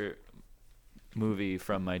another movie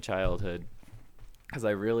from my childhood because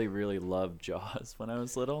I really, really loved Jaws when I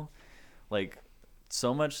was little. Like,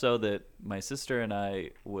 so much so that my sister and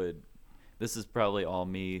I would. This is probably all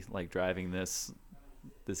me, like, driving this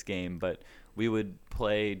game, but we would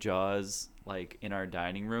play Jaws like in our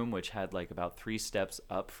dining room, which had like about 3 steps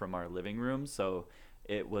up from our living room, so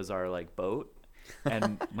it was our like boat.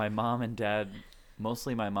 And my mom and dad,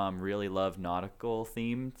 mostly my mom, really loved nautical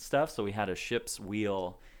themed stuff, so we had a ship's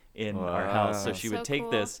wheel in our house. So she So would take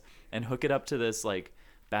cool. this and hook it up to this like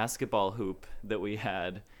basketball hoop that we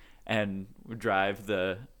had and drive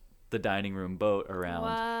the dining room boat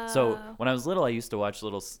around. So Wow. when I was little, I used to watch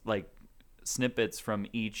little like snippets from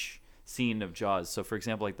each scene of Jaws. So for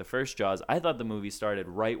example, like the first Jaws, I thought the movie started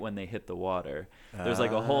right when they hit the water. There's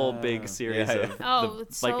like a whole big series yeah, of Oh, the,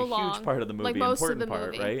 it's like so a huge long. part of the movie, Like most of important the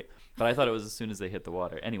part, movie. right? But I thought it was as soon as they hit the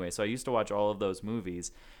water. Anyway, so I used to watch all of those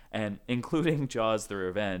movies, and including Jaws: The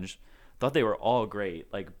Revenge. Thought they were all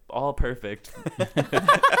great, like all perfect,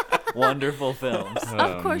 wonderful films.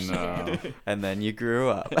 Of course you did. And then you grew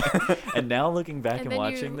up. And now looking back and, then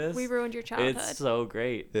watching this, we ruined your childhood. it's so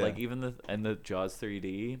great. Yeah. Like even the Jaws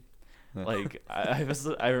 3D. Like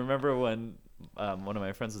I remember when one of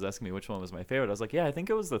my friends was asking me which one was my favorite. I was like, yeah, I think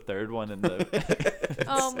it was the third one in the.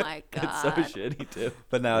 Oh my It's so god. shitty too.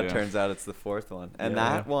 But now it Yeah. turns out it's the 4th one. And Yeah.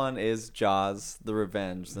 that one is Jaws: The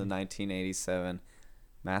Revenge, the 1987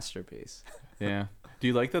 masterpiece. Yeah. Do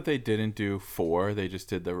you like that they didn't do 4? They just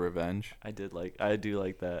did the Revenge. I do like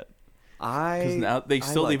that. Because now they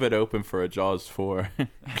still leave it open for a Jaws 4.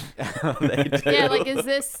 They do. Yeah, like is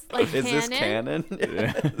this like Is this canon?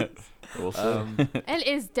 canon? We'll see. It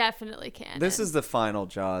is definitely canon. This is the final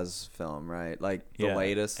Jaws film, right? Like the Yeah.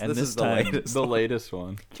 latest. And this this is the time- latest. The latest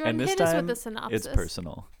one. Jordan, and this hit us time, with the synopsis. it's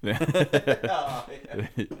personal.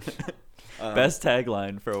 Um, Best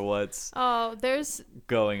tagline for what's Oh, there's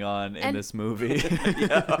going on in And- this movie.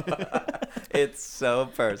 It's so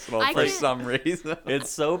personal I for can't- some reason. It's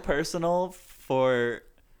so personal for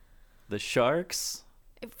the sharks,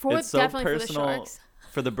 for it's so definitely personal for the sharks.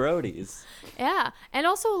 for the Brodies. Yeah, and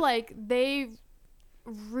also like they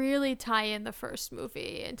really tie in the first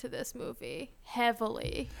movie into this movie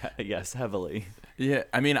heavily. Yes, heavily. Yeah,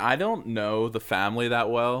 I mean, I don't know the family that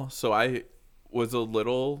well, so I was a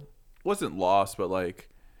little, wasn't lost, but like,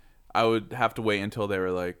 I would have to wait until they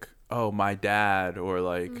were like, oh, my dad, or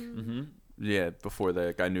like, Mm-hmm. yeah, before they,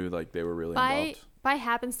 like, I knew like they were really By involved. by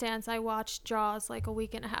happenstance, I watched Jaws like a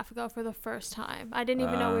week and a half ago for the first time. I didn't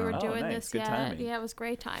even know we were Oh, doing nice. this Good yet. timing. Yeah, it was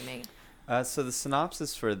great timing. So the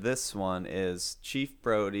synopsis for this one is Chief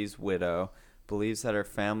Brody's widow believes that her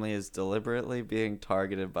family is deliberately being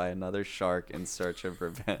targeted by another shark in search of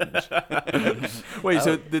revenge. Wait,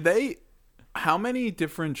 so did they? How many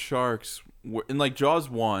different sharks were in like Jaws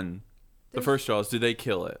 1? The There's- first Jaws, did they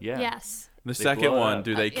kill it? Yeah. Yes. The They second blow it one, up.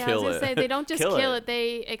 do they Yeah, I kill was gonna it? say they don't just Kill kill it. it;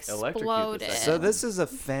 they explode Electrocute it. the So this is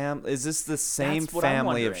is this the same That's what I'm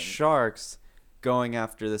family of wondering. sharks going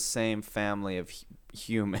after the same family of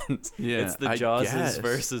humans? Yeah, It's the I Jawses guess.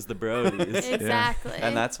 versus the Brodies. Exactly.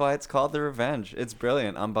 And that's why it's called The Revenge. It's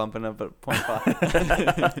brilliant. I'm bumping up at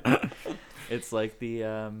 0.5. It's like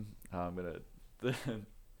the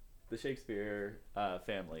the Shakespeare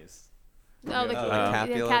families. Oh, the, Oh,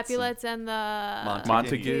 the the Capulets and the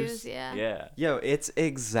Montagues. Yeah. Yeah. Yo, it's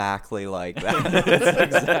exactly like that.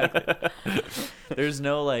 Exactly. There's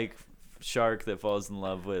no like shark that falls in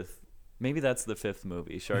love with. Maybe that's the 5th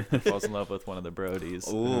movie. Shark that falls in love with one of the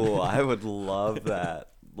Brodies. Ooh, I would love that.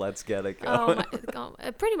 Let's get it going. Oh my! Oh,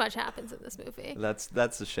 it pretty much happens in this movie. That's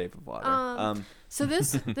The Shape of Water. So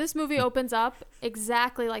this movie opens up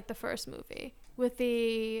exactly like the first movie with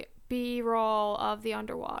the B-roll of the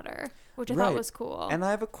underwater, which I thought Right. was cool. And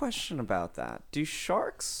I have a question about that. Do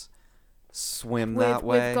sharks swim with, that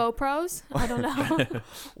way? with GoPros, I don't know.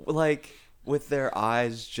 Like with their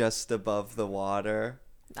eyes just above the water?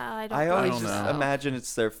 I don't. I always don't just know. imagine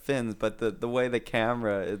it's their fins, but the way the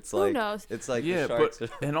camera, it's Who like knows? it's like Yeah, the sharks but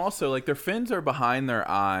are, and also like their fins are behind their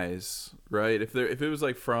eyes, right? If it was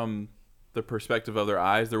like from the perspective of their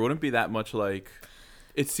eyes, there wouldn't be that much like.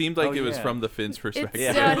 It seemed like Oh, it was yeah. from the fins perspective.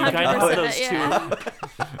 It's Yeah, yeah, you kind of 100%, put those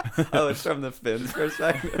yeah. oh, it's from the fins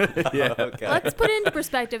perspective. Yeah. Oh, okay. Let's put it into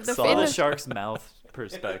perspective. The Saw fin The it. is shark's mouth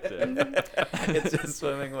perspective. It's just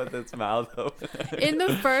swimming with its mouth open. In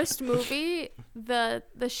the first movie, the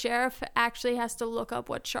sheriff actually has to look up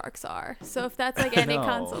what sharks are. So if that's like any No.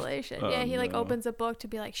 consolation, Oh, yeah, he like no. opens a book to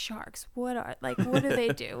be like, sharks. What do they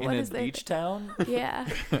do? In What a is their beach town? Yeah,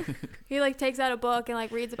 he like takes out a book and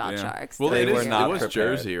like reads about Yeah. sharks. Well, They it were is. not It was prepared.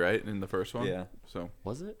 Jersey, right, in the first one. Yeah. So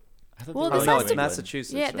Was it? I thought Well, they were this no, has it's to-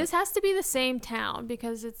 Massachusetts. Yeah, right? this has to be the same town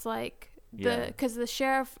because it's like Yeah. because the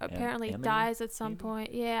sheriff apparently Emily, dies at some maybe?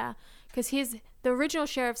 point. Yeah, because the original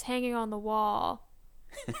sheriff's hanging on the wall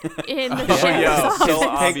in the Oh, sheriff's yeah. office. So His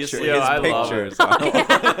obviously, picture, Yeah, I his love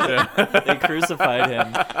pictures. they crucified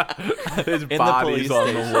him. his the body's police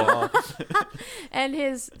on the wall. And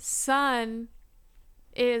his son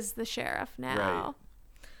is the sheriff now.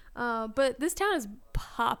 But this town is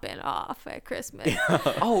popping off at Christmas.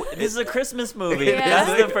 Oh, this is a Christmas movie. Yeah.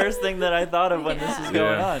 That's the first thing that I thought of when this was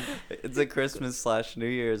going Yeah. on. It's a Christmas/New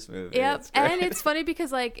Year's movie. Yep, It's great. and it's funny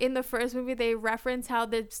because like in the first movie they reference how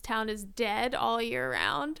this town is dead all year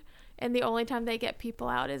round, and the only time they get people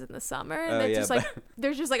out is in the summer, and Oh, they're yeah, just like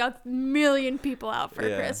there's just like a million people out for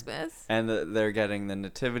Yeah. Christmas. And they're getting the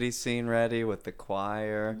nativity scene ready with the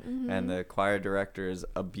choir, Mm-hmm. and the choir director is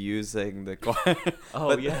abusing the choir. Oh,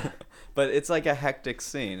 but, yeah. But it's like a hectic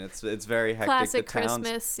scene. It's very hectic. Classic the town's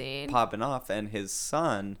Christmas scene. popping off, and his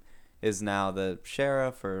son is now the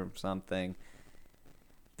sheriff or something.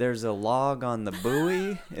 There's a log on the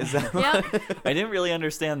buoy. Is that Yep. I didn't really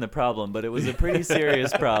understand the problem, but it was a pretty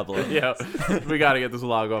serious problem. Yeah, we got to get this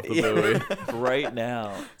log off the Yeah. buoy. Right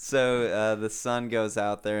now. So the son goes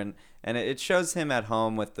out there, and it shows him at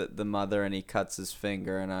home with the mother, and he cuts his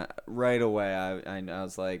finger, and right away I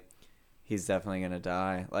was like, he's definitely gonna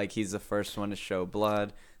die. Like, he's the first one to show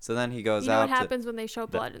blood. So then he goes You know out what happens when they show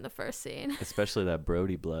blood in the first scene? Especially that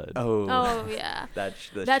Brody blood. Oh yeah, that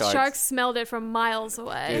that shark smelled it from miles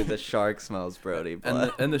away. Dude, the shark smells Brody And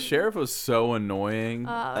blood. the sheriff was so annoying. Oh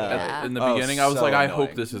yeah. In the Oh, beginning, I was so like, I annoying.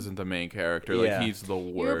 hope this isn't the main character. Like, Yeah. he's the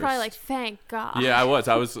worst. You were probably like, thank God. yeah, I was.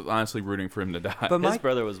 I was honestly rooting for him to die. But His my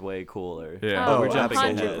brother was way cooler. Yeah. Oh, We're jumping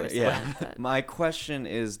ahead. 100%. Yeah. My question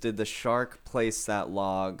is, did the shark place that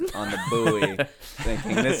log on the buoy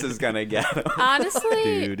thinking this is gonna get him?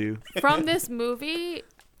 Honestly, Doo-doo. from this movie,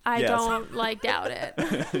 I Yes. don't like doubt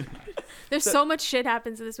it. There's so much shit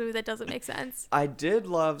happens in this movie that doesn't make sense. I did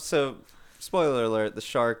love, so spoiler alert, the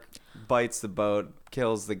shark bites the boat,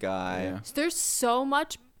 kills the guy. Yeah. There's so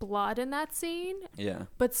much blood in that scene, Yeah.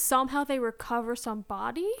 but somehow they recover some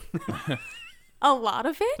body. A lot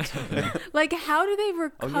of it. Like, how do they Oh,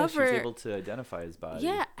 recover? yeah, she was able to identify his body.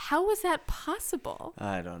 Yeah, how was that possible?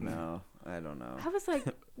 I don't know. I was like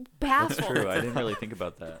That's baffled. true. I didn't really think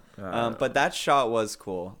about that. But that shot was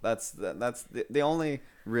cool. That's the only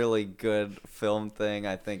really good film thing,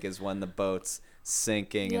 I think, is when the boat's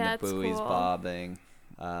sinking Yeah, and the it's buoy's cool. bobbing,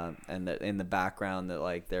 and in the background that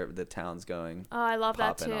like the town's going. Oh, I love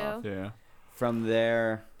that Popping too. off. Yeah. From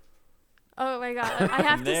there, Oh my god, I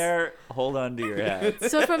have From to. there, hold on to your hat.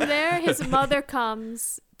 So from there, his mother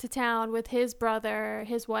comes to town with his brother,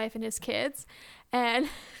 his wife, and his kids, and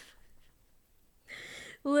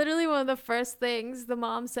literally one of the first things the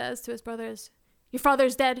mom says to his brother is, "Your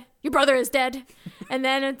father's dead. Your brother is dead." And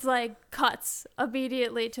then it's like cuts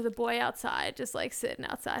immediately to the boy outside, just like sitting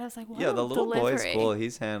outside. I was like, "What yeah, a the little boy's delivery." cool.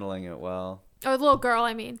 He's handling it well. Or the little girl,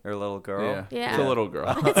 I mean. Or little girl. Yeah. Yeah. It's a little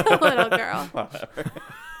girl. It's a little girl.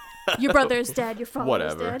 Your brother's dead. Your father's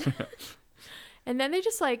Whatever. dead. And then they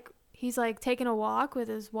just like, he's like taking a walk with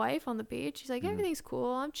his wife on the beach. He's like, everything's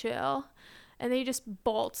cool. I'm chill. And then he just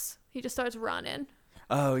bolts. He just starts running.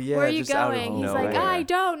 Oh yeah. Where are you just out of going? He's like, nowhere. I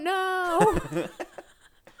don't know. I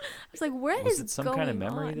was like, where Was is it some going kind of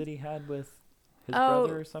memory on? that he had with his Oh,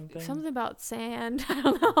 brother or something? Something about sand. I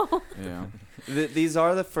don't know. Yeah. These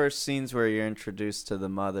are the first scenes where you're introduced to the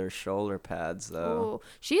mother's shoulder pads, though. Ooh,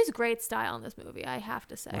 she has great style in this movie, I have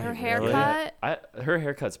to say. Her Wait, really? haircut, Her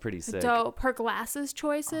haircut's pretty sick. dope. Her glasses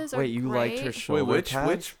choices are Wait, you liked her great. shoulder Wait, pads?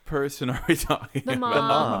 which person are we talking The about?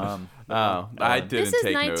 mom. Oh, I didn't This is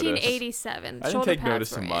take notice. 1987. I didn't Shoulder take pads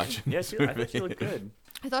notice were so in. much. Yeah, I thought she looked good.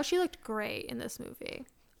 I thought she looked great in this movie.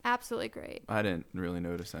 Absolutely great. I didn't really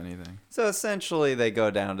notice anything. So essentially, they go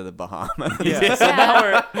down to the Bahamas. Yeah. So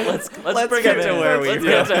now let's bring get it to in. where we Let's go.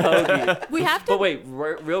 get to Hoagie. We have to. But wait,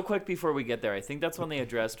 real quick before we get there, I think that's when they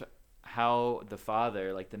addressed how the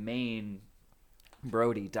father, like the main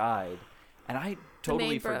Brody, died, and I totally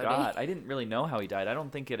main Brody. forgot. I didn't really know how he died. I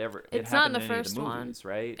don't think it It's not in happened the in any of first the one. movies,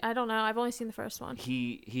 right? I don't know. I've only seen the first one.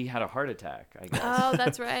 He had a heart attack, I guess. Oh,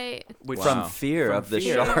 that's right. Which, Wow. From fear from of the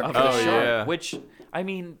fear shark. of the Oh, shark, yeah. Which, I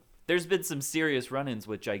mean, there's been some serious run-ins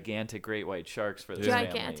with gigantic great white sharks for this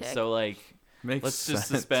Gigantic. family. So, like, Makes let's just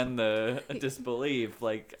sense. suspend the disbelief.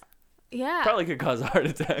 Like, Yeah. probably could cause a heart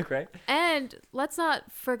attack, right? And let's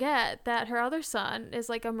not forget that her other son is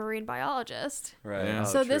like a marine biologist. Right. Yeah.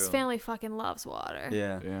 So Oh, this true. family fucking loves water.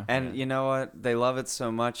 Yeah. Yeah. And Yeah. you know what? They love it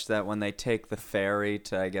so much that when they take the ferry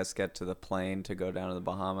to, I guess, get to the plane to go down to the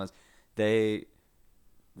Bahamas, they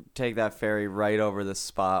take that ferry right over the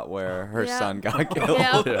spot where her Yeah. son got killed.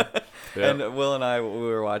 Yeah. Yeah. And Will and I, we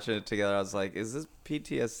were watching it together. I was like, is this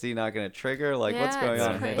PTSD not going to trigger? Like, what's Yeah, going it's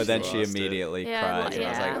on? crazy. But then She she lost it. immediately Yeah, cried. And I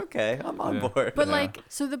was yeah. like, okay, I'm on Yeah. board. But Yeah. like,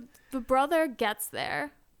 so the brother gets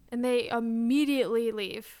there and they immediately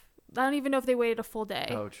leave. I don't even know if they waited a full day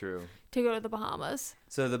Oh, true. to go to the Bahamas.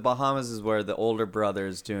 So the Bahamas is where the older brother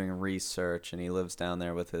is doing research, and he lives down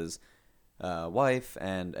there with his wife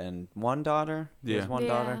and one daughter. He has Yeah. one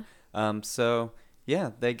daughter. So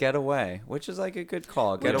yeah, they get away, which is like a good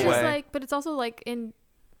call. Get Which away. is like, but it's also like in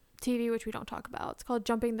TV, which we don't talk about. It's called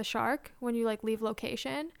jumping the shark when you like leave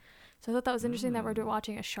location. So I thought that was interesting that we're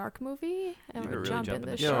watching a shark movie and You're we're really jumping jumping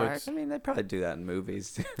the the Yeah, shark. it's- I mean, they probably do that in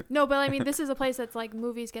movies. No, but I mean, this is a place that's like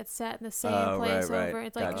movies get set in the same Oh, place right, over. right.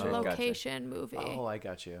 It's like Gotcha, a gotcha. location movie. Oh, I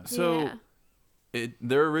got you. So Yeah.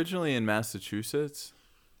 they're originally in Massachusetts,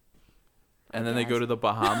 and then they go guess. to the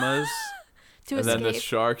Bahamas, To and escape. then the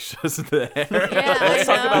shark's just there. Yeah, Let's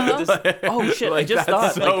I talk about know. the oh shit! I Like, just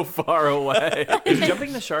that's thought. so Like, far away. does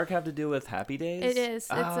jumping the shark have to do with Happy Days? It is.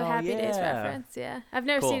 It's Oh, a Happy Days yeah. reference. Yeah, I've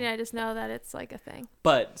never Cool. seen it. I just know that it's like a thing.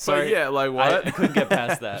 But sorry, But yeah, like I what? couldn't get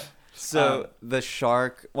past that. So the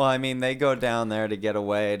shark, well, I mean, they go down there to get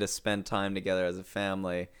away, to spend time together as a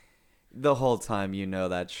family. The whole time, you know,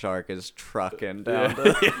 that shark is trucking down.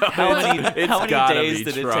 To, How many It's how many gotta days be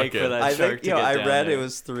did it take trucking. for that I shark think, to you know, get I down read there? it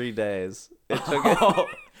was 3 days. It took it.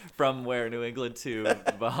 From where, New England to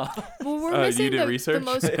Bahamas? Well, we're You missing did the research?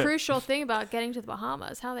 most crucial thing about getting to the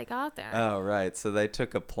Bahamas. How they got there. Oh, right. So they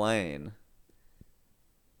took a plane.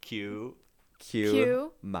 Q.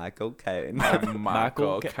 Q. Michael Caine.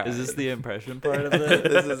 Michael Is this Caine. the impression part of this?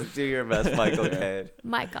 This is do your best, Michael Caine.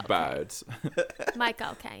 Michael. Caine. Birds.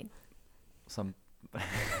 Michael Caine. Some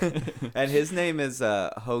And his name is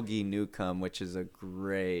Hoagie Newcomb, which is a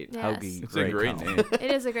great. Yes. Hoagie. It's a great call. name. It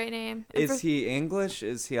is a great name. And Is for- he English?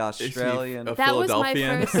 Is he Australian? a that was my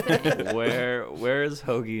Philadelphian? first thing. Where is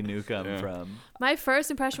Hoagie Newcomb Yeah. from? My first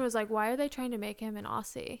impression was like, why are they trying to make him an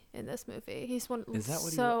Aussie in this movie? He's Is that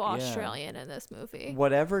what he so wa- yeah. Australian in this movie.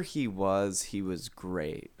 Whatever he was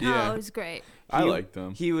great. Yeah. Oh, it was great. I He- liked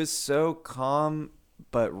them. He was so calm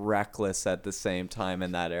but reckless at the same time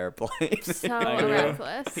in that airplane. So I know.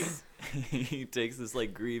 reckless. He takes this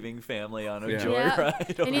like grieving family on a Yeah.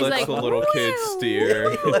 joyride. And he's Lets like, the little kid steer.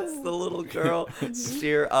 He lets the little girl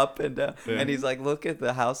steer up and down. Yeah. And he's like, look at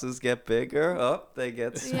the houses get bigger. Oh, they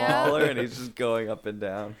get Yeah. smaller. And he's just going up and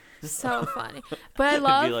down. So funny. But I He'd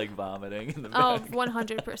love. be like vomiting in the Oh, back.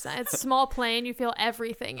 100%. It's a small plane. You feel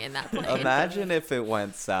everything in that plane. Imagine if it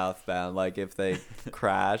went southbound, like if they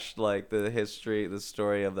crashed, like the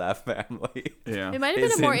story of that family. Yeah. It might have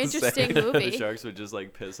It's been a more insane. interesting The movie. sharks would just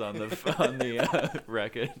like piss on the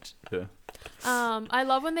wreckage. Yeah. I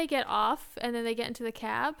love when they get off and then they get into the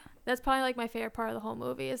cab. That's probably like my favorite part of the whole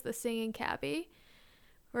movie is the singing cabbie,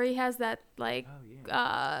 where he has that like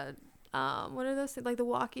what are those things? Like the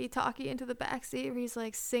walkie-talkie into the back seat where he's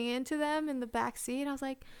like singing to them in the back seat. And I was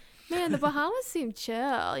like, man, the Bahamas seem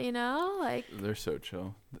chill, you know? Like, They're so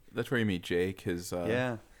chill. That's where you meet Jake, his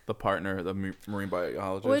Yeah. the partner, the marine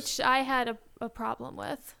biologist. which I had a problem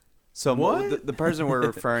with. So What? the person we're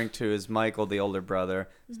referring to is Michael, the older brother,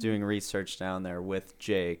 is doing research down there with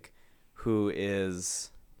Jake, who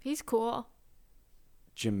is He's cool,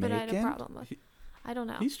 but I had a Jamaican. problem with. I don't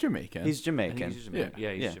know. He's Jamaican. He's I think Jamaican. he's Jamaican.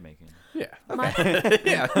 Yeah, he's Yeah. Jamaican. yeah. My-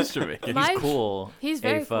 Yeah, he's Jamaican. My- He's cool. He's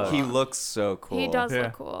very fuck. cool. He looks so cool. He does Yeah.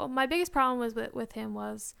 look cool. My biggest problem was with him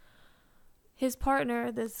was his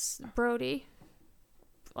partner, this Brody,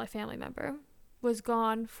 like family member, was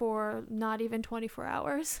gone for not even 24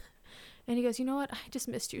 hours. And he goes, you know what? I just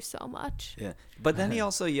missed you so much. Yeah. But then he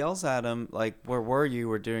also yells at him, like, where were you?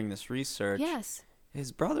 We're doing this research. Yes.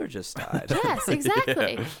 His brother just died. Yes,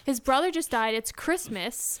 exactly. His brother just died. It's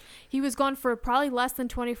Christmas. He was gone for probably less than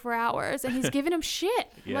 24 hours, and he's giving him shit.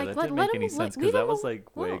 Yeah, like, that let didn't make him, any sense leave because that him was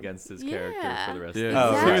like way alone. against his character for the rest Yeah, of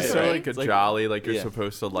Oh, the he was right, so right. like a It's like- jolly, like you're Yeah.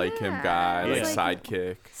 supposed to like him Yeah, guy, like it's like-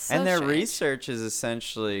 sidekick. So And their strange. research is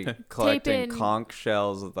essentially collecting Taping- conch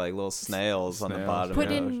shells with like little snails on the Snails. bottom Put of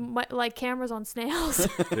the ocean. in like cameras on snails.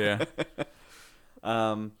 Yeah.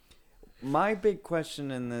 My big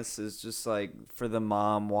question in this is just like for the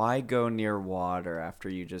mom, why go near water after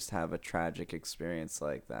you just have a tragic experience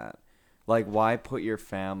like that? Like, why put your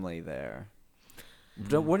family there?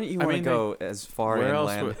 Wouldn't you I want to mean, go as far Where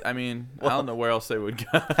else? inland? I mean, I don't know where else they would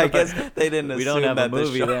go. I guess they didn't assume We don't have a that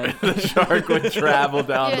movie then. the shark would travel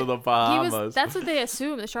down Yeah, to the He Bahamas. was. That's what they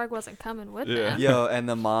assumed. The shark wasn't coming with Yeah. them. Yo, and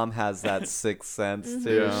the mom has that sixth sense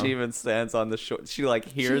too. Yeah. She even stands on the shore. She like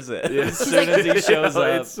hears it. Yeah. As soon as he shows Oh,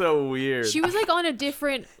 up, it's so weird. She was like on a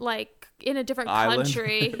different in a different Island.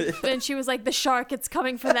 country, and she was like, "The shark, it's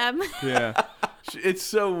coming for them." Yeah. It's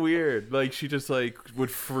so weird. Like she just like would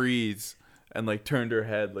freeze and like turned her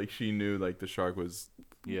head like she knew like the shark was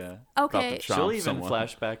yeah. Okay, Chomp She'll even someone.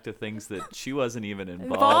 flash back to things that she wasn't even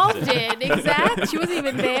involved involved in. in exactly. She wasn't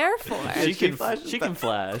even there for. She She can flashes she can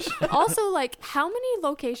flash. Also, like, how many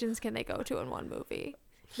locations can they go to in one movie?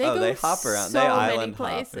 They hop around. So they many island hop.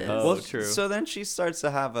 places. Oh, Well, true. So then she starts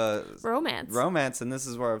to have a Romance. romance, and this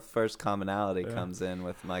is where our first commonality comes in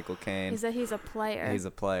with Michael Caine. Is that he's a player? He's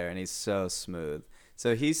a player, and he's so smooth.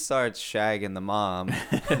 So he starts shagging the mom,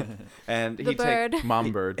 and the he bird.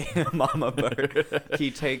 mom bird. Mama bird. He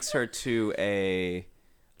takes her to a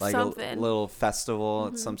Something. little festival,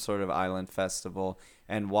 it's some sort of island festival,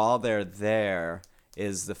 and while they're there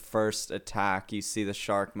is the first attack. You see the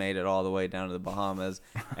shark made it all the way down to the Bahamas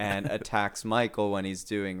and attacks Michael when he's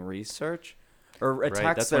doing research, or Right,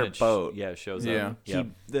 attacks that's their when it boat. shows Yeah. up. Yep.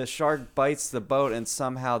 The shark bites the boat, and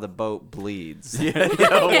somehow the boat bleeds. Yeah,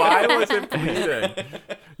 why was it bleeding?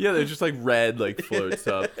 Yeah, there's just like red like floats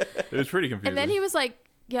up. It was pretty confusing. And then he was like,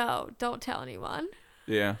 "Yo, don't tell anyone."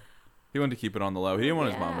 Yeah. He wanted to keep it on the low. He didn't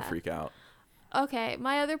want his mom to Yeah. freak out. Okay,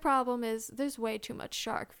 my other problem is there's way too much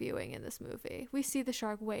shark viewing in this movie. We see the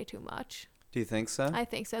shark way too much. Do you think so? I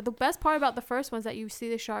think so. The best part about the first one is that you see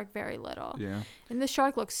the shark very little. Yeah. And the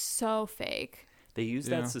shark looks so fake. They use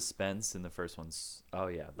Yeah. that suspense in the first ones. Oh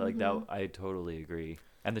yeah, like that. I totally agree.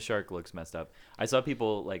 And the shark looks messed up. I saw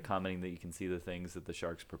people like commenting that you can see the things that the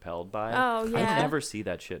shark's propelled by. Oh, yeah. I never see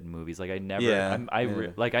that shit in movies. Like I never. Yeah,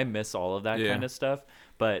 Like I miss all of that Yeah. kind of stuff.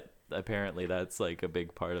 But apparently that's like a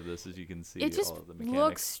big part of this, is you can see It just all of the mechanics.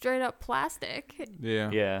 looks straight up plastic.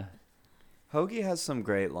 Yeah. Yeah. Hoagie has some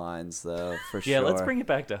great lines though, for sure. Yeah. Let's bring it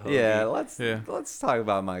back to Hoagie. Yeah, Yeah. let's talk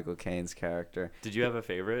about Michael Caine's character. Did you have a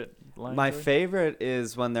favorite line? My Joey? favorite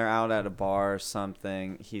is when they're out at a bar or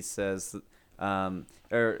something. He says,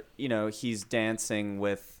 he's dancing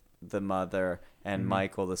with the mother, and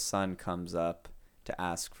Michael, the son, comes up to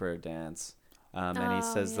ask for a dance. And he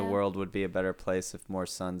Oh, says the yeah. world would be a better place if more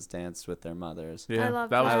sons danced with their mothers. Yeah. I love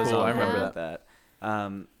that was that. I was cool. all I Yeah. remember about that.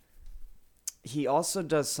 that. He also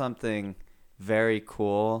does something very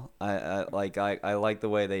cool. I like the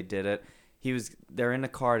way they did it. They're in a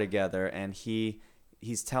car together, and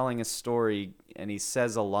he's telling a story, and he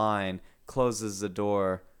says a line, closes the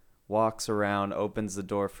door, walks around, opens the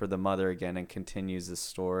door for the mother again, and continues the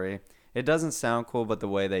story. It doesn't sound cool, but the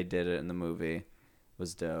way they did it in the movie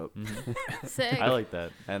was dope. Sick. I like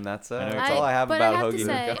that. And that's I know that's all I have but about I have Hoagie to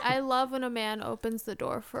say, Nuka. I love when a man opens the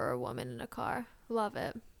door for a woman in a car. Love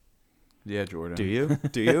it. Yeah, Jordan. Do you?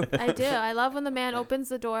 Do you? I do. I love when the man opens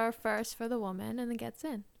the door first for the woman and then gets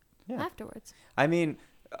in Yeah. afterwards. I mean,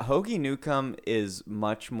 Hoagie Newcomb is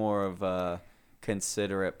much more of a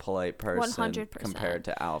considerate, polite person 100%. compared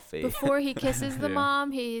to Alfie. Before he kisses the Yeah.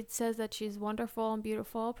 mom, he says that she's wonderful and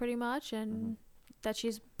beautiful, pretty much, and that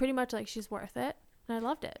she's pretty much like she's worth it. And I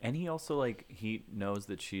loved it. And he also like he knows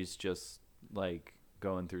that she's just like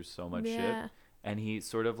going through so much Yeah. shit, and he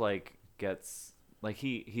sort of like gets like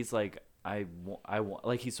he's like I want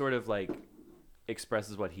like he sort of like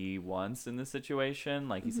expresses what he wants in this situation.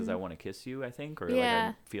 Like he says, "I want to kiss you," I think, or like Yeah.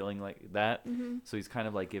 I'm feeling like that. So he's kind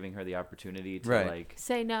of like giving her the opportunity to Right. like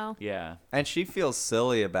Say no. yeah. And she feels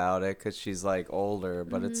silly about it because she's like older,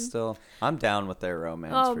 but it's still. I'm down with their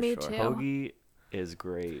romance Oh, for me sure. too. Hoagie is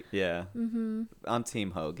great Yeah. I'm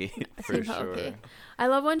Team Hoagie. for Team sure. Hoagie. I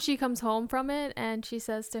love when she comes home from it and she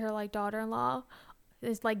says to her like daughter-in-law,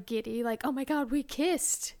 is like giddy, like, "Oh my God, we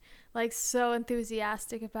kissed." Like so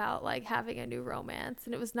enthusiastic about like having a new romance,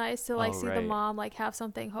 and it was nice to like Oh, see the right. mom like have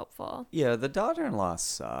something hopeful. Yeah, the daughter-in-law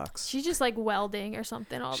sucks. She's just like welding or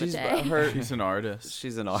something all She's the day. She's an artist.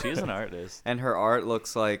 She's an artist. She's an artist. And her art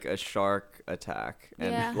looks like a shark attack.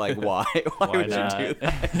 And Yeah. like, why? Why Why would not? you do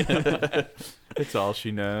that? It's all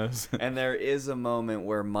she knows. And there is a moment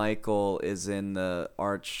where Michael is in the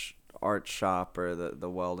art shop or the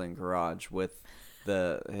welding garage with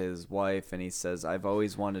his wife, and he says, "I've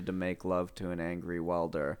always wanted to make love to an angry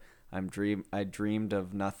welder. I dreamed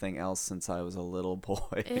of nothing else since I was a little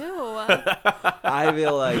boy." Ew. I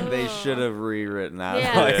feel like they Ugh. should have rewritten that.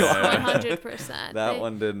 Yeah, Like, Yeah. 100%. That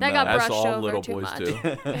one didn't. That got As brushed all over little too boys much. do.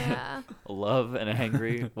 Yeah. Love an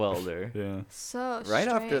angry welder. Yeah. So Right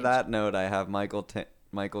after strange. that note, I have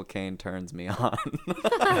Michael Caine turns me on.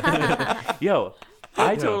 Yo,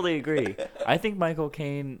 I totally agree. I think Michael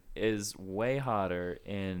Caine is way hotter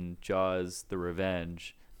in Jaws: The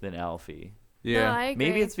Revenge than Alfie. No, Yeah. I agree.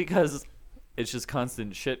 Maybe it's because it's just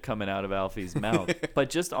constant shit coming out of Alfie's mouth. But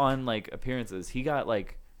just on like appearances, he got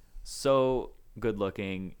like so good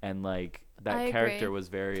looking, and like I that agree. character was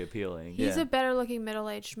very appealing. He's Yeah. a better looking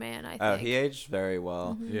middle-aged man, I think. Oh, he aged very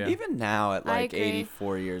well. Yeah. Even now at I like agree.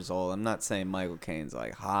 84 years old, I'm not saying Michael Caine's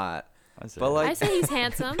like hot, I say. but like, I say he's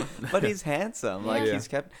handsome. but he's handsome. Like Yeah. he's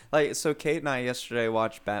kept like. So Kate and I yesterday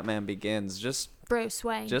watched Batman Begins, just Bruce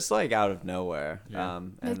Wayne. like out of nowhere. Yeah.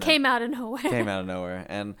 And it then came out of nowhere. came out of nowhere,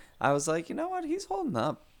 and I was like, you know what? He's holding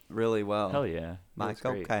up really well. Hell yeah. He looks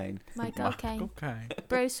Michael great. Caine. Michael Caine. Okay.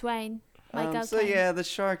 Bruce Wayne. Michael So Caine. yeah, the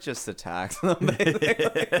shark just attacks them.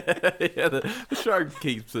 Yeah, the shark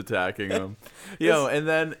keeps attacking him. And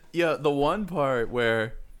then the one part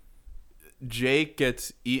where Jake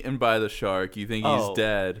gets eaten by the shark, you think he's Oh,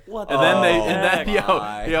 dead. what and the then heck?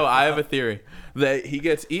 I have a theory that he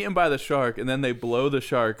gets eaten by the shark, and then they blow the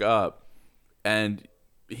shark up, and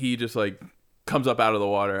he just like comes up out of the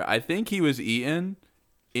water. I think he was eaten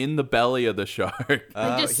in the belly of the shark.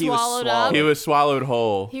 Like, just He was swallowed up? He was swallowed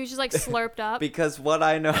whole. He was just like slurped up. Because what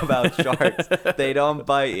I know about sharks, they don't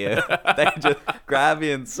bite you. They just grab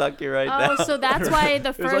you and suck you right down. Oh, so that's why the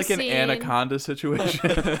It was first like an scene. anaconda situation.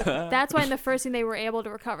 That's why in the first scene they were able to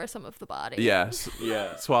recover some of the body. Yes.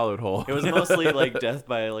 Yeah. Swallowed whole. It was mostly like death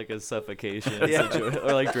by like a suffocation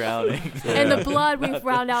or like drowning. And the blood we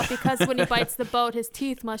found out because when he bites the boat, his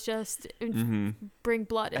teeth must just bring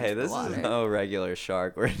blood into Hey, the this water. is no regular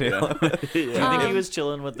shark we're dealing with. Do you think he Um, was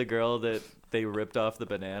chilling with the girl that they ripped off the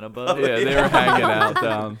banana boat? Yeah, they were hanging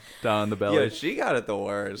out down the belly. Yeah, she got it the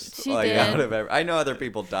worst. She like, did. Out of I know other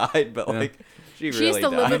people died, but like she She really used to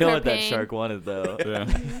live died. I with know her what that pain. shark wanted though. Yeah.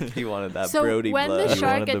 He wanted that So Brody when blood. the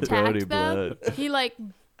shark wanted the Brody attacked them, blood. he like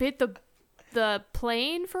bit the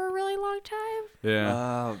plane for a really long time.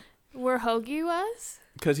 Yeah. Where Hoagie was.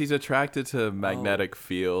 Because he's attracted to magnetic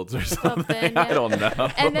fields or something. Something, I yeah. don't know.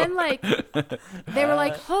 And then like they were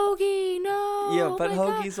like, Hoagie, no. Yeah, oh but my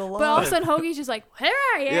God." Hoagie's alive. But all of a sudden Hoagie's just like, here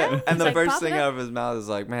I am. yeah, and He's, the like, first popping thing up. out of his mouth is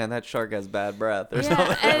like, "Man, that shark has bad breath," or Yeah,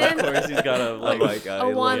 something. and Of then course, he's got a Oh like. my God, a he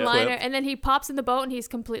little one-liner, clip. and then he pops in the boat and he's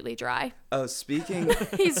completely dry. Oh, speaking,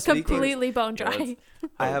 He's Speaking- completely bone dry. that's-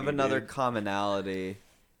 I have Hoagie, another dude. commonality.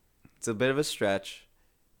 It's a bit of a stretch.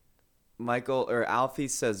 Michael or Alfie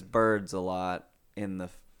says birds a lot in the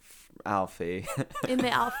Alfie. In the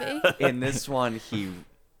Alfie. In this one, he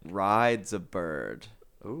rides a bird.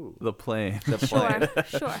 Ooh. The plane. The plane.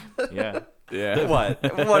 Sure. Yeah. Yeah. What?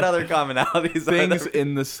 What other commonalities? are Things there?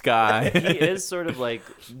 in the sky. He is sort of like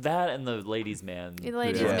that, and the ladies' man. The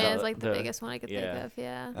Ladies' Yeah. Man is like the biggest one I could think yeah. of,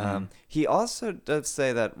 yeah. He also does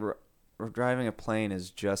say that driving a plane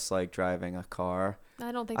is just like driving a car.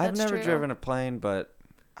 I don't think I've that's never true. driven a plane, but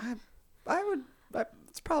I would.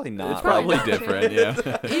 It's probably not. It's probably not true. different, yeah.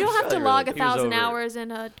 You don't have to Really log good. 1,000 over- hours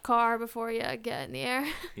in a car before you get in the air.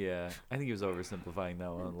 Yeah, I think he was oversimplifying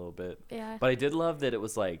that one a little bit. Yeah. But I did love that it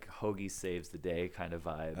was like Hoagie saves the day kind of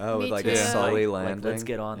vibe. Oh, with Me like too. a Yeah. Sully Like, landing. let's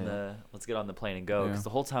get on Yeah. the plane and go. Yeah. Because the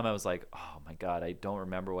whole time I was like, oh my god, I don't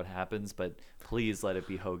remember what happens, but please let it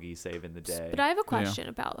be Hoagie saving the day. But I have a question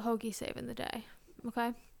about Hoagie saving the day.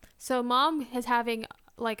 Okay. So mom is having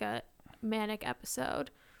like a manic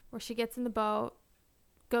episode where she gets in the boat,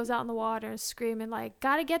 goes out in the water, screaming like,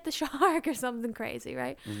 gotta get the shark or something crazy,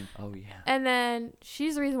 right? Oh yeah. And then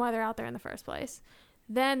she's the reason why they're out there in the first place.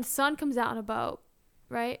 Then son comes out in a boat,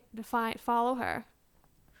 right? To follow her.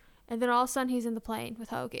 And then all of a sudden he's in the plane with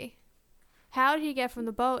Hoagie. How did he get from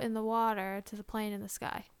the boat in the water to the plane in the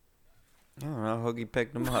sky? I don't know. Hoagie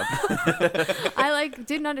picked him up. I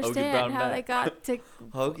didn't brought understand him how back. they got to.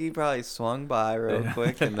 Hoagie probably swung by real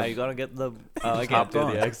quick and Are you gonna get the? I can't Hopped do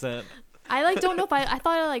on. the accent. I don't know if I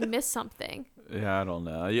thought I missed something. Yeah, I don't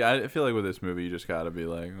know. Yeah, I feel like with this movie, you just got to be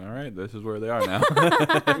like, all right, this is where they are now.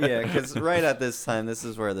 yeah, because right at this time, this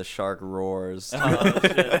is where the shark roars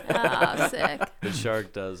Ah, sick. The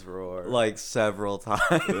shark does roar. like several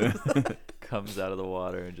times. Comes out of the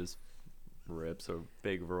water and just rips a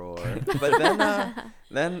big roar. But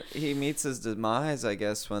then he meets his demise, I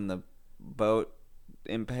guess, when the boat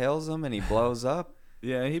impales him and he blows up.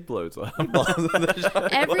 Yeah, he blows up.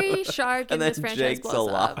 Every shark in And then this franchise Jake's blows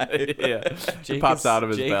up. alive. Yeah. He Jake pops is- out of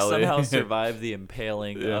his Jake belly. somehow survived the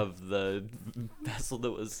impaling Yeah. of the vessel that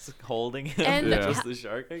was holding him. And- Yeah. Just the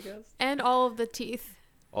shark, I guess. And all of the teeth.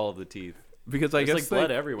 All of the teeth. Because I There's guess like blood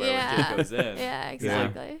they, everywhere when Yeah. Jake goes in. Yeah,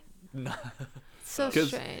 exactly. So 'Cause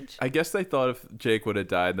strange. I guess they thought if Jake would have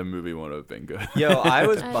died, the movie would have been good. Yo, I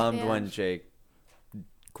was I- bummed yeah. when Jake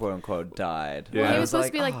quote unquote died. Yeah. Well, I he was was supposed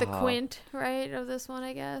to be like the "Aw." Quint, right, of this one,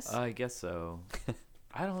 I guess. I guess so.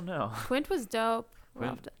 I don't know. Quint was dope. Quint,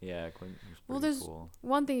 Loved it. yeah, Quint was Well, pretty there's- cool.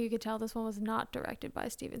 One thing you could tell, this one was not directed by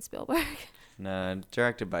Steven Spielberg. No,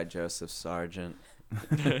 directed by Joseph Sargent.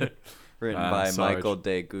 Written by Sarge. Michael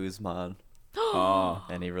de Guzman. Oh,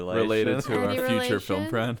 Any relation? related to Any our future film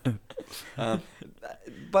relation? friend.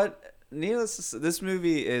 But needless to say, this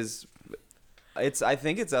movie is, I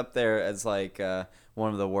think it's up there as like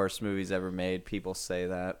one of the worst movies ever made. People say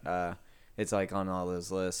that. It's like on all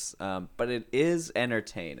those lists. But it is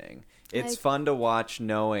entertaining. It's Like- fun to watch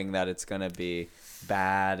knowing that it's going to be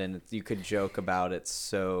bad and you could joke about it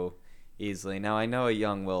so easily. Now, I know a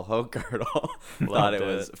young Will Hogarth thought Loved it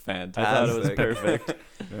was it. fantastic. I thought it was perfect.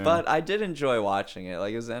 Yeah. But I did enjoy watching it.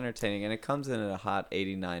 Like, it was entertaining. And it comes in at a hot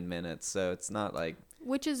 89 minutes. So it's not like...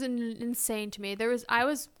 Which is insane to me. I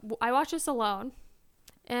watched this alone,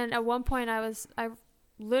 and at one point I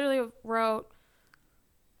literally wrote,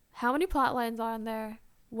 how many plot lines are on there?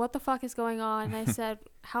 What the fuck is going on? And I said,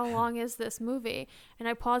 how long is this movie? And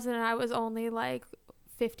I paused it, and I was only like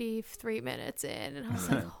 53 minutes in, and I was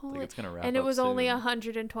like, Like holy. it's gonna wrap And it up was only soon.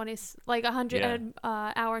 120, like 100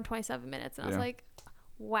 Yeah. hour and 27 minutes, and I was Yeah. like,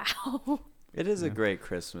 wow. It is a Yeah. great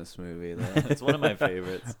Christmas movie, though. It's one of my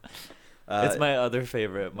favorites. It's my other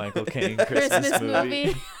favorite Michael Caine Christmas, Christmas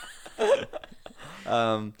movie.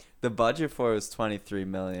 The budget for it was $23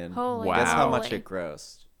 million. Holy Wow. Guess how much moly. it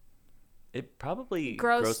grossed? It probably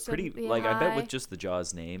Grossed grossed pretty. pretty Like I bet high. with just the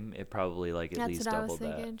Jaws name, it probably like at That's least what I was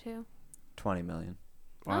doubled thinking too. $20 million.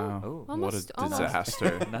 Wow. Oh, almost- What a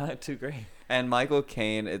disaster. that. Not too great. And Michael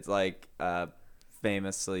Caine, it's like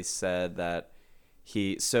famously said that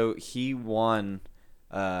he won,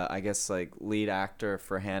 I guess like lead actor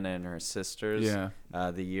for Hannah and Her Sisters.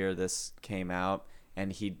 Yeah. The year this came out,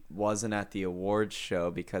 and he wasn't at the awards show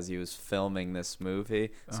because he was filming this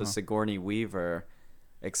movie. So Sigourney Weaver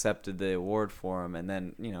accepted the award for him, and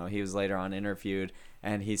then he was later on interviewed,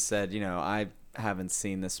 and he said, I haven't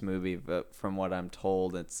seen this movie, but from what I'm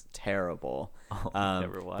told, it's terrible. Oh, I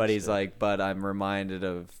never watched But he's it. like, but I'm reminded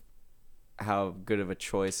of how good of a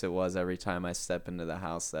choice it was every time I step into the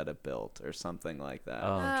house that it built, or something like that.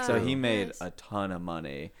 Oh, So true. he made Nice. a ton of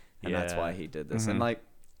money, and that's Yeah. why he did this. Mhm. And like,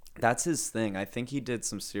 that's his thing. I think he did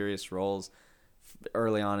some serious roles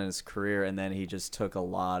early on in his career, and then he just took a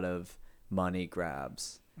lot of money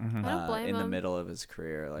grabs Mhm. I don't blame in the him. middle of his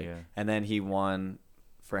career. Like, Yeah. and then he won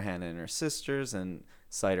for Hannah and Her Sisters and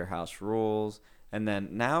Cider House Rules, and then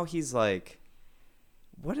now he's like,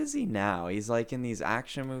 what is he now? He's like in these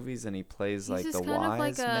action movies, and he plays He's like just the kind of wise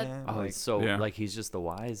like a- man. Oh, like, he's so Yeah. like he's just the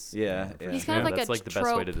wise. Yeah, man, for yeah. He's sure. kind of like That's a like the best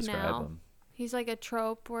way to trope describe now. him. He's like a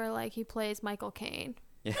trope where like he plays Michael Caine.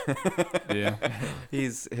 yeah. Yeah.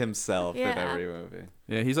 He's himself in Yeah. every movie.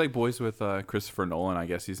 Yeah, he's like boys with Christopher Nolan. I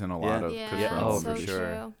guess he's in a lot Yeah. of Yeah, Christopher Oh, Nolan so for movies. sure.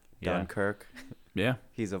 true. Yeah. Dunkirk. Yeah,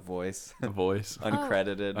 He's a voice. a voice.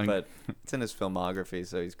 Uncredited, Un- but it's in his filmography,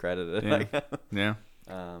 so he's credited. Yeah. Yeah.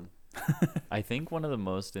 um, I think one of the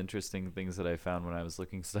most interesting things that I found when I was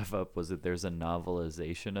looking stuff up was that there's a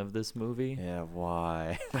novelization of this movie. yeah,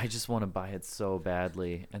 why? I just want to buy it so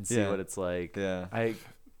badly and see Yeah. what it's like. Yeah. I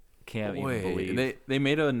can't even Wait, believe they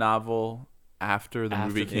made a novel after the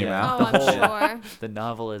movie After- came yeah. out. Oh, I'm sure. the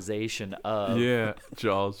novelization of Yeah,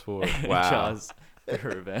 Jaws 4. Wow. Jaws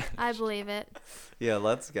Revenge. I believe it. Yeah,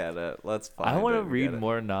 let's get it. Let's find I want it to and read get it.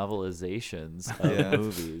 more novelizations of Yeah.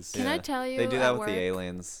 movies. Can I tell you They do at that with work- the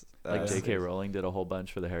aliens. Like J.K. series. Rowling did a whole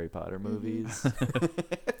bunch for the Harry Potter Mm-hmm. movies.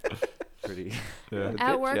 Pretty. Yeah. Good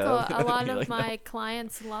At work, job. a lot You of like my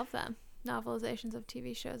clients love them. Novelizations of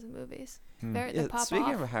TV shows and movies. Hmm. They Yeah, pop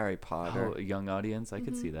speaking off. of Harry Potter. Oh, a young audience, I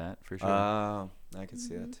could see that for sure. Oh, I could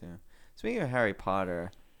see that too. Speaking of Harry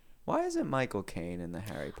Potter, why isn't Michael Caine in the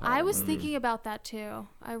Harry Potter? I was movie? thinking about that too.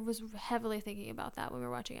 I was heavily thinking about that when we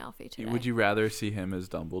were watching Alfie today. Would you rather see him as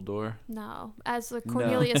Dumbledore? No, as the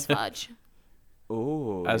Cornelius Fudge,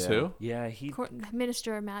 Ooh, As yeah. who? Yeah, he.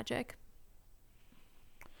 Minister of Magic.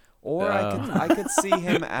 Or I could see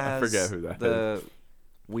him as forget who that the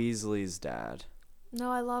Weasley's dad. No,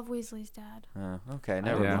 I love Weasley's dad. Okay,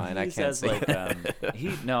 never Yeah. mind. I He's can't as, see like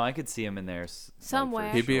it. No, I could see him in there Somewhere.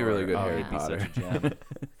 Like, for He'd be a really sure. good Oh, Harry he'd be Potter. such a gem.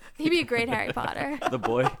 He'd be a great Harry Potter.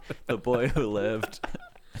 the boy who lived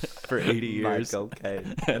for 80 years Michael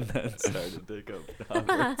Caine. and then started to go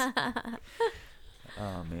Hogwarts.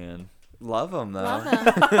 Oh man. Love him though.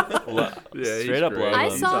 Love him. Yeah, he's Straight up great. love I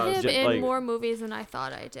him. saw him Ju- in like- more movies than I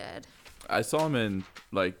thought I did. I saw him in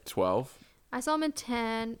like 12. I saw him in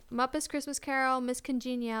 10, Muppets Christmas Carol, Miss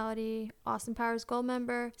Congeniality, Austin Powers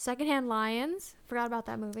Goldmember, Secondhand Lions, forgot about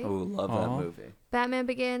that movie. Oh, love that movie. Batman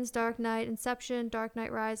Begins, Dark Knight, Inception, Dark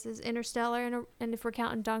Knight Rises, Interstellar, and if we're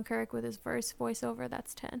counting Dunkirk with his first voiceover,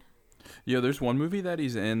 that's 10. Yeah, there's one movie that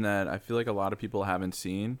he's in that I feel like a lot of people haven't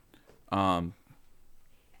seen.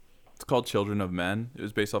 It's called Children of Men. It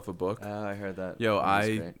was based off a book. Oh, I heard that. Yo, That was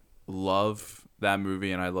I great. love that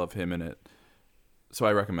movie and I love him in it. So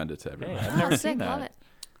I recommend it to Hey, everyone. I've never Oh, seen sick, love that.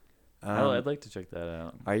 it. I'd like to check that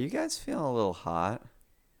out. Are you guys feeling a little hot?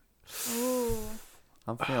 Ooh.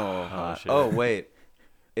 I'm feeling a little hot. shit. Oh, wait.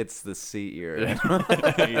 It's the seat you're in.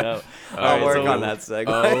 Yeah. I'll Alright, work so- on that segue.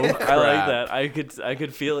 Oh, I like crap. that. I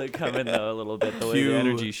could feel it coming though a little bit. The way Cue- the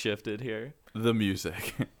energy shifted here. The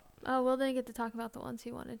music. Oh, Will didn't get to talk about the ones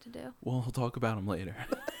he wanted to do. We'll talk about him later.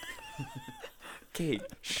 Kate.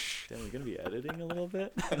 Damn, we're gonna be editing a little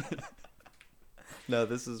bit. No,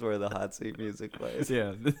 this is where the hot seat music plays.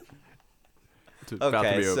 Yeah. It's about to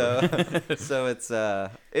Okay, be over. so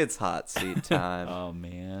it's hot seat time. Oh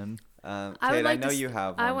man. I Kate, would like know to you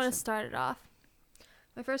have one. I want to so- start it off.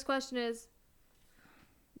 My first question is,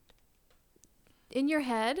 in your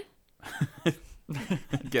head,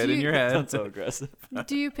 Get Do in you- your head. Sounds so aggressive.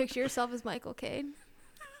 do you picture yourself as Michael Caine?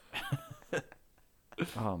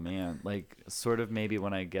 Oh man, like sort of maybe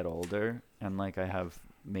when I get older and like I have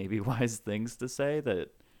maybe wise things to say that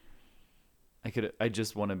I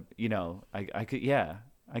just want to, I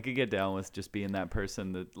could get down with just being that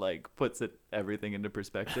person that like puts everything into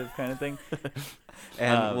perspective kind of thing.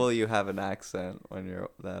 And will you have an accent when you're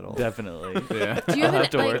that old? Definitely. Yeah. Do you I'll have have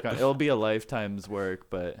to an, work like, on it. It'll be a lifetime's work,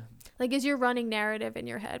 but like, is your running narrative in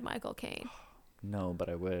your head Michael Caine? no, but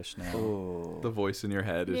I wish now. Ooh. The voice in your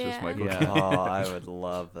head is just Yeah. Michael Yeah. Caine. Oh, I would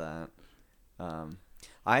love that.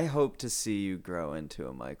 I hope to see you grow into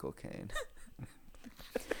a Michael Caine.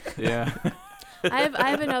 Yeah. I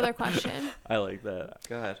have another question. I like that.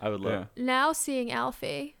 Go ahead. I would love. Now seeing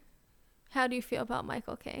Alfie, how do you feel about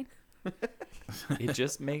Michael Caine? It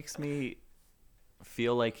just makes me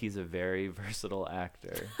feel like he's a very versatile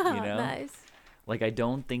actor. You know, Nice. like I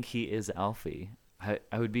don't think he is Alfie. I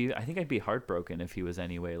think I'd be heartbroken if he was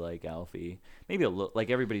anyway like Alfie. Maybe a little,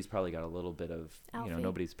 like everybody's probably got a little bit of, Alfie.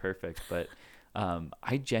 nobody's perfect, but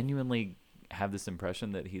I genuinely have this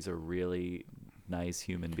impression that he's a really nice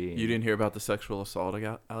human being. You didn't hear about the sexual assault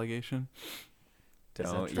allegation?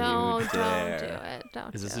 Don't you Don't dare. do it.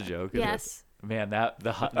 Don't. Is this do a it. joke? Is it? Yes. Man,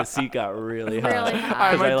 the seat got really hot. Really hot.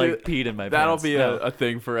 I 'Cause might I like do- peed in my That'll pants. be No. a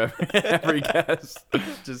thing for every guest.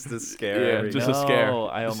 Just to scare Yeah, every- just a scare. No,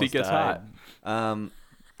 I The almost seat gets died. hot.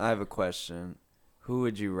 I have a question. Who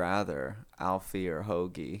would you rather, Alfie or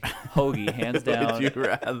Hoagie? Hoagie, hands down. Would you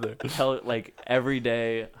rather? Like every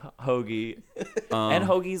day, Hoagie. And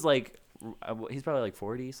Hoagie's like, he's probably like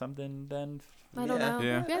 40 something then. I don't know.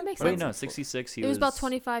 Yeah. Yeah, it makes Wait, sense. no, 66. It was about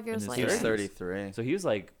 25 years in his He was later. 33. So he was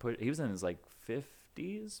like, he was in his like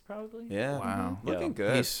 50s probably. Yeah. Wow. Looking Yo,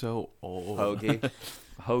 good. He's so old. Hoagie.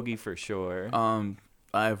 Hoagie for sure.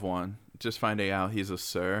 I have one. Just finding out he's a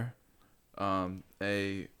Sir.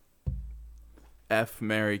 A F,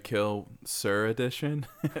 Marry, Kill Sir edition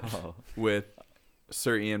Oh. with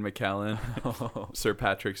Sir Ian McKellen, Sir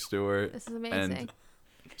Patrick Stewart, This is amazing. and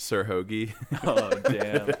Sir Hoagie. Oh,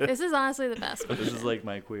 damn. This is honestly the best one. This is like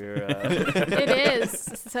my queer. It is.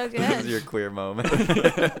 This is so This is good. your queer moment.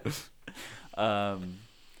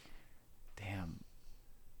 Damn.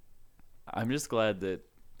 I'm just glad that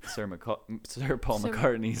Sir Paul Sir-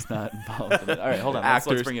 McCartney's not involved in it. All right, hold on. Let's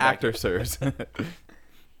bring it back. Actor Sirs.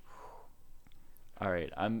 All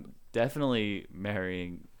right, I'm definitely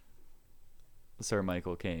marrying Sir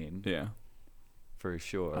Michael Caine Yeah, for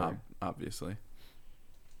sure. obviously.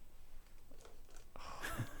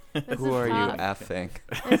 This Who is are you tough. effing?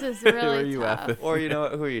 This is are really you tough. effing? Or you know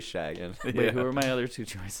what? Who are you shagging? Wait, who are my other two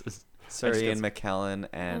choices? Sir just Ian got- McKellen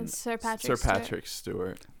And and Sir Patrick. Sir Stewart. Patrick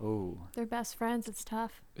Stewart. Oh, They're best friends. It's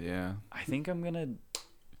tough. Yeah. I think I'm gonna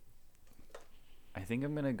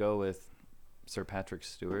go with Sir Patrick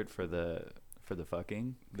Stewart for the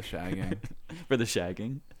fucking The shagging. for the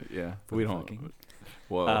shagging. Yeah. For We the don't. fucking.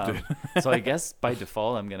 Whoa, dude. So I guess by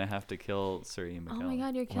default I'm gonna have to kill Sir Ian McKellen. Oh my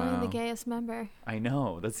God, you're killing the Wow. gayest member. I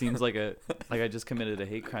know that seems like I just committed a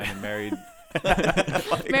hate crime and married.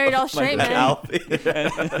 Married all straight men.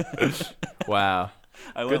 Wow.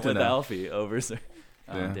 I Good went to with know. Alfie over Sir.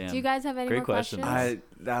 Oh, Yeah. damn. Do you guys have any Great more question. questions?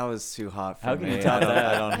 that was too hot for How can me. you top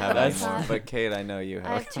that? I don't have That's any more. hot. But Kate, I know you I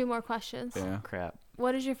have. have 2 more questions. Yeah. Crap.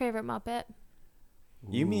 What is your favorite Muppet?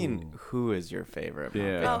 You mean Ooh. who is your favorite?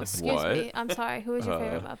 Yeah. Muppet? Oh, excuse What? me. I'm sorry. Who is your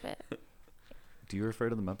favorite Muppet? Do you refer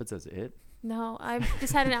to the Muppets as it? No, I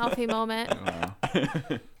just had an Alfie moment. Wow.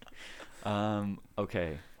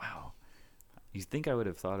 Okay. Wow. You think I would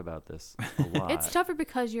have thought about this a lot? It's tougher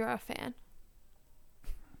because you're a fan.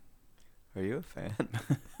 Are you a fan?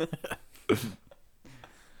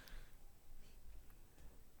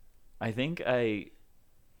 I think I.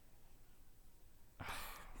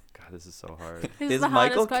 God, this is so hard. This Is the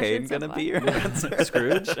Michael hottest question Caine so gonna far. be your answer?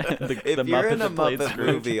 Scrooge? The If you're Muppet in a that played Muppet Scrooge.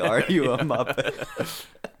 movie, are you a Muppet?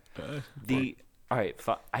 All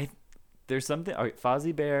right. There's something. All right,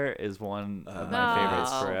 Fozzie Bear is one of my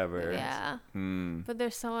favorites Oh, forever. Yeah. Hmm. But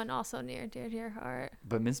there's someone also near and dear to your heart.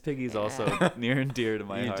 But Miss Piggy's Yeah. also near and dear to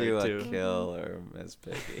my You heart do a too. killer, Miss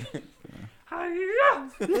Piggy.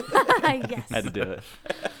 Yes. Had to do it.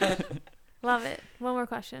 Love it. One more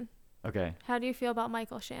question. Okay. How do you feel about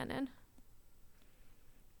Michael Shannon?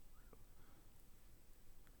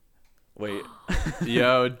 Wait.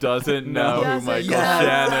 Yo doesn't know Yes, who Michael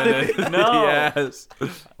yes. Shannon is. No. Yes. Wait.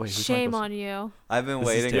 who's Shame Michael on you. I've been This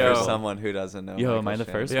is waiting for terrible. someone who doesn't know. Yo, Michael am I the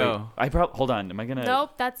Shannon. first? Yo. Wait. Hold on. Am I gonna?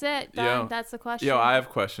 Nope, that's it. Done. Yo. That's the question. Yo, I have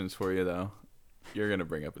questions for you though. You're gonna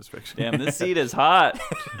bring up his fiction. Damn, this seat is hot.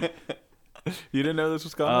 You didn't know this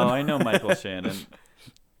was coming? Oh, I know Michael Shannon.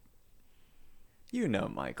 You know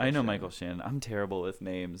Michael. I know Shannon. Michael Shannon. I'm terrible with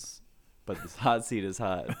names, but this hot seat is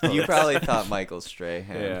hot. You probably thought Michael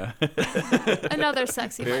Strahan. Yeah. Another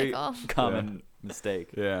sexy Very Michael. common mistake.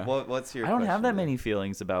 Yeah. What's your? I don't have that question, many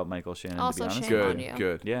feelings about Michael Shannon. Also, to be honest. shame with on Good. you.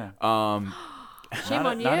 Good. you. Yeah. Shame not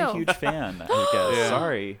on Not a you. huge fan, I guess. Yeah.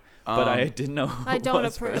 Sorry. But I didn't know who I it don't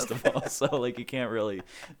was, approve. first of all. So, like, you can't really,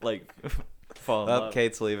 like, fall in Oh, love.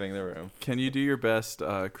 Kate's leaving the room. Can you do your best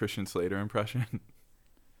Christian Slater impression?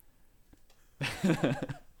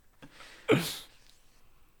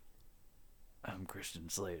 I'm Christian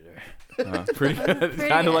Slater. Pretty good. Pretty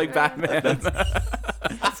Kind of good, like right? Batman. Batman.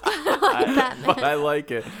 But I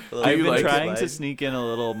like it. Well, Do I've you been like trying it? to sneak in a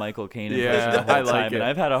little Michael Caine Yeah, impression the whole I like time, it. and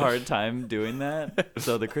I've had a hard time doing that.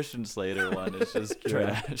 So the Christian Slater one is just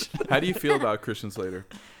trash. How do you feel about Christian Slater?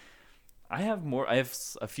 I have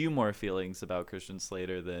a few more feelings about Christian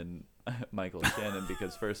Slater than Michael Shannon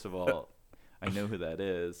because first of all, I know who that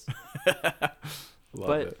is. Love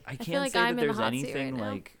But it. I feel can't like say I'm that in the there's hot seat anything right now.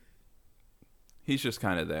 like He's just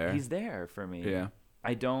kind of there. he's there for me. Yeah.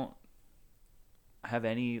 I don't have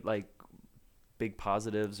any like big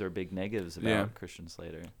positives or big negatives about Yeah. Christian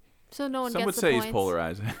Slater. So no one Some would gets the say points. he's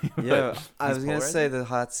polarizing. Yeah, I He's was gonna polarizing? say the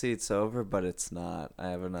hot seat's over, but it's not. I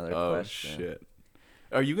have another Oh question. shit.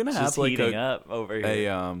 Are you gonna It's have just like heating up over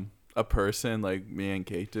here. a person like me and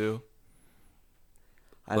Kate do?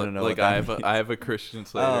 I don't know. Like what that means. I have a Christian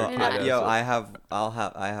Slater. Oh, Yeah. I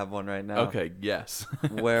have one right now. Okay. Yes.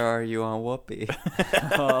 Where are you on Whoopi?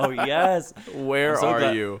 Oh yes, Where I'm so are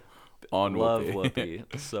glad- you on love Whoopi?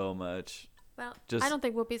 Whoopi so much. Well, Just- I don't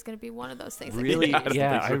think Whoopi's going to be one of those things. that Really, Yeah, I don't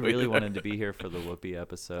yeah, think I so really either. wanted to be here for the Whoopi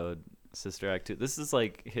episode, Sister Act 2. This is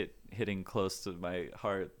like hitting close to my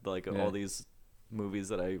heart, like Yeah. all these movies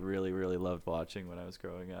that I really, really loved watching when I was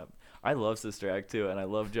growing up. I love Sister Act 2 and I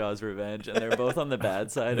love Jaws Revenge, and they're both on the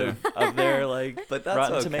bad side of their like But that's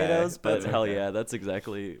Rotten okay. Tomatoes. But That's hell okay. yeah, that's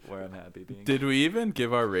exactly where I'm happy being. Did we even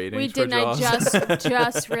give our ratings we for didn't. I Jaws?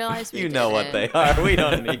 just realized we You know what they didn't. are. We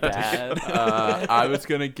don't need to. bad? I was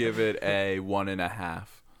gonna give it a 1.5.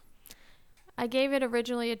 I gave it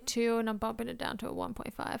originally a 2, and I'm bumping it down to a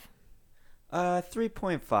 1.5.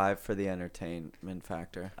 3.5 for the entertainment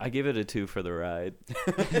factor. I give it a 2 for the ride.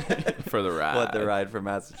 For the ride. What, the ride from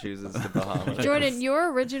Massachusetts to Bahamas? Jordan,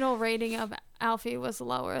 your original rating of Alfie was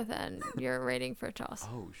lower than your rating for Jaws.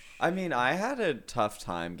 Oh I mean, I had a tough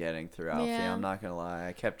time getting through Alfie. Yeah. I'm not gonna lie.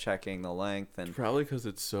 I kept checking the length, and Probably because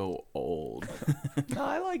it's so old. no,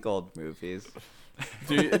 I like old movies.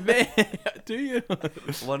 Do you? Do you?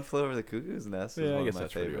 One Flew Over the Cuckoo's Nest is Yeah, I one guess of my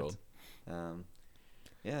that's pretty favorites.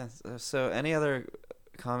 Yeah. So, any other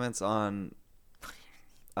comments on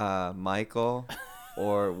Michael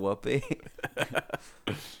or Whoopi?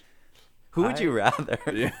 Who would you rather?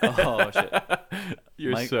 Yeah. Oh shit.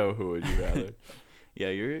 You're Mike- so who would you rather? Yeah,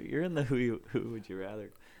 you're in the who would you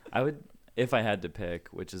rather? I would, if I had to pick,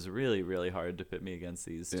 which is really really hard to pit me against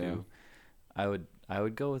these two. I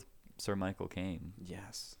would go with Sir Michael Caine.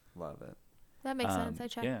 Yes, love it. That makes sense.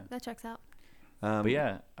 yeah. That checks out. But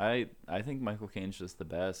yeah, I think Michael Caine's just the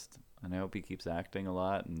best, and I hope he keeps acting a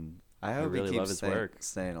lot. And I hope really he love keeps his work.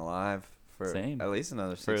 staying alive for Same. at least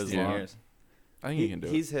another For as 16 long- years. I think he can do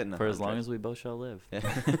it. He's hitting for as long 100. as we both shall live.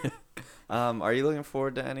 Yeah. Are you looking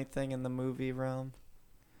forward to anything in the movie realm?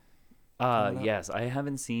 Coming up? Yes, I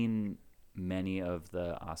haven't seen many of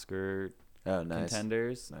the Oscar Oh, nice.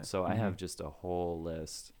 contenders, Nice. so I have just a whole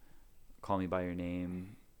list. Call Me by Your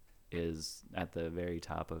Name is at the very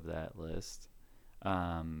top of that list,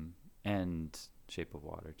 and Shape of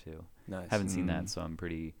Water too. Nice. Haven't seen that, so I'm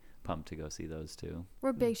pretty pumped to go see those two.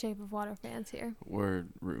 We're big Shape of Water fans here. We're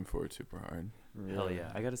rooting for it super hard. Hell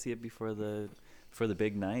yeah! I got to see it before the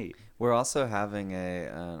big night. We're also having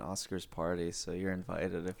an Oscars party, so you're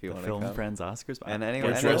invited if you The want to Film come. Friends Oscars. And We're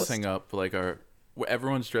anyone dressing up like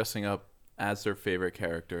everyone's dressing up as their favorite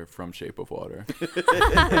character from Shape of Water.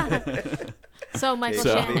 So Michael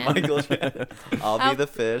So- Shannon. Michael Shannon. I'll be I'll- the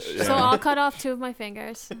fish. So I'll cut off 2 of my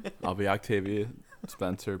fingers. I'll be Octavia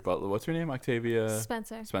Spencer Butler. What's her name? Octavia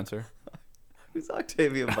Spencer. Spencer. Who's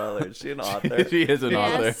Octavia Butler? Is she an author? She is an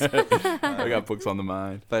Yes. author. I got books on the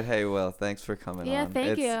mind. But hey, Will, thanks for coming Yeah, on.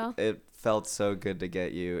 thank you. It felt so good to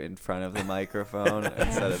get you in front of the microphone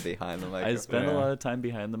instead of behind the microphone. I spent a Yeah. lot of time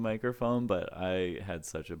behind the microphone, but I had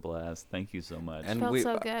such a blast. Thank you so much. And Felt we-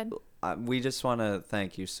 so good. We just want to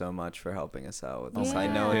thank you so much for helping us out with this. I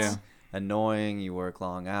Yeah. know it's Yeah. annoying. You work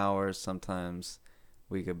long hours. Sometimes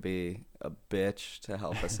we could be a bitch to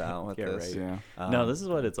help us out with Yeah, this. right. Yeah. No, this is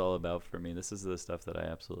what it's all about for me. This is the stuff that I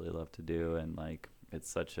absolutely love to do, and like it's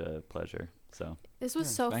such a pleasure. So This was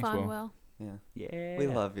Yeah, so thanks, fun, Will. Will. Yeah. yeah, We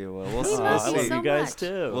love you, Will. We'll We see. love I you love so you guys much.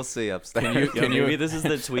 too. We'll see upstairs. Can you- Yo, can you- maybe this is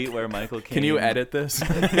the tweet where Michael Caine. Can you edit this?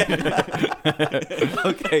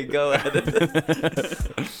 Okay, go edit this.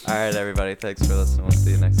 All right, everybody. Thanks for listening. We'll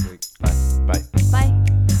see you next week. Bye. Bye. Bye.